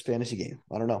play at this fantasy game.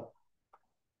 I don't know.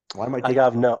 Why am I I taking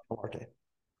got no. Marte?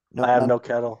 No, I have none. no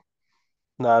kettle.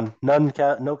 None.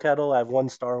 No kettle. I have one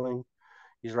Starling.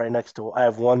 He's right next to. I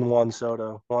have Juan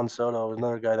Soto. Juan Soto was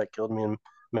another guy that killed me in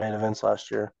main events last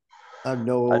year. I I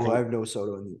think. have no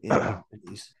Soto in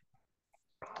these.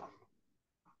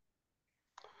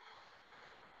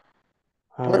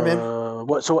 All right, man.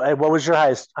 What was your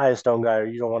highest owned guy? Or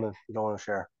you don't want to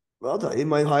share? Well, I'll tell you,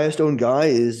 my highest owned guy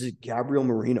is Gabriel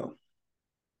Marino.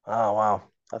 Oh wow,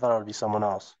 I thought it would be someone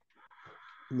else.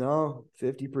 No,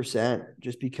 50%.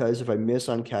 Just because if I miss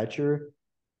on catcher,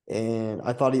 and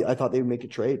I thought they would make a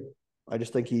trade. I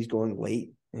just think he's going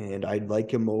late, and I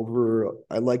like him over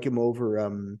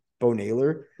Bo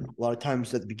Naylor. A lot of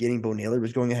times at the beginning, Bo Naylor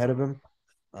was going ahead of him.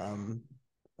 Um,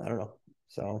 I don't know.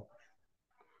 So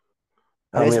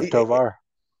and And we have Tovar.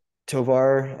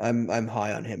 Tovar, I'm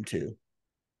high on him too.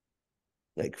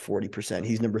 like 40%.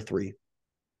 He's number 3.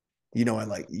 You know, I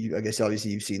like you. I guess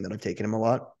obviously you've seen that I've taken him a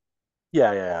lot.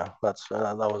 Yeah, yeah, yeah. That's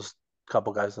that was a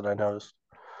couple guys that I noticed.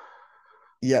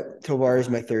 Yep, Tovar is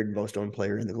my third most owned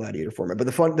player in the Gladiator format. But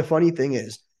the funny thing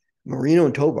is, Marino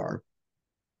and Tovar,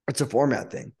 it's a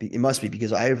format thing. It must be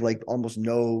because I have like almost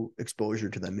no exposure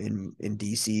to them in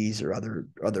DCs or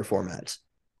other formats.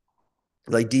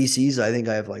 Like DCs, I think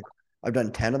I've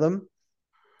done 10 of them.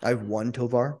 I've won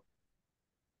Tovar,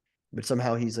 but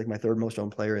somehow he's like my third most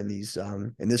owned player in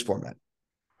this format.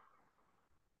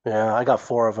 Yeah, I got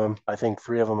four of them. I think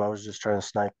three of them I was just trying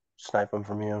to snipe them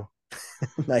from you.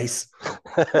 Nice.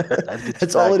 I'd get you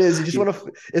That's all back. it is. You just want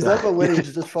to. It's not about winning. Yeah.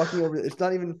 It's just fucking over. It's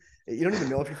not even. You don't even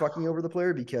know if you're fucking over the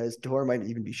player because Tovar might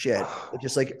even be shit. It's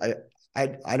just like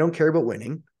I don't care about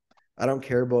winning. I don't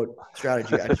care about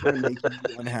strategy. I just want to make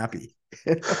you unhappy.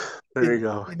 There you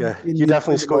go. Yeah, In you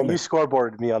definitely in the score. You moment.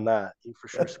 scoreboarded me on that. You for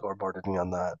sure scoreboarded me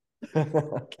on that.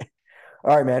 Okay.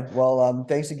 All right, man. Well,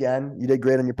 thanks again. You did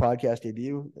great on your podcast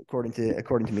debut, according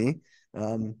to me.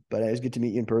 But it was good to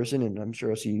meet you in person, and I'm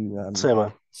sure I'll see you. Same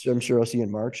one. So I'm sure I'll see you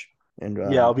in March, and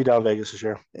Yeah, I'll be down Vegas this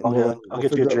year. I'll we'll get you a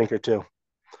figure out. drink or two.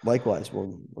 Likewise,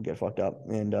 we'll get fucked up,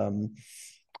 and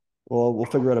we'll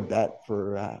figure out a bet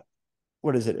for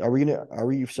what is it? Are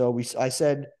we? So I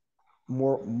said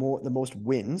more the most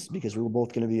wins because we were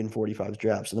both going to be in 45s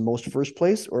drafts. So the most first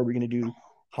place, or are we going to do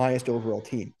highest overall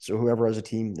team? So whoever has a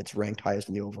team that's ranked highest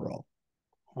in the overall.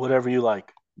 Whatever you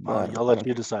like. I'll let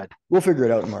you Okay. decide. We'll figure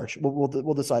it out in March.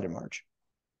 We'll decide in March.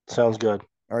 Sounds good.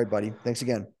 All right, buddy. Thanks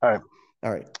again. All right.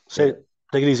 All right. Say, Later.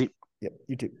 take it easy. Yep.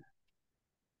 You too.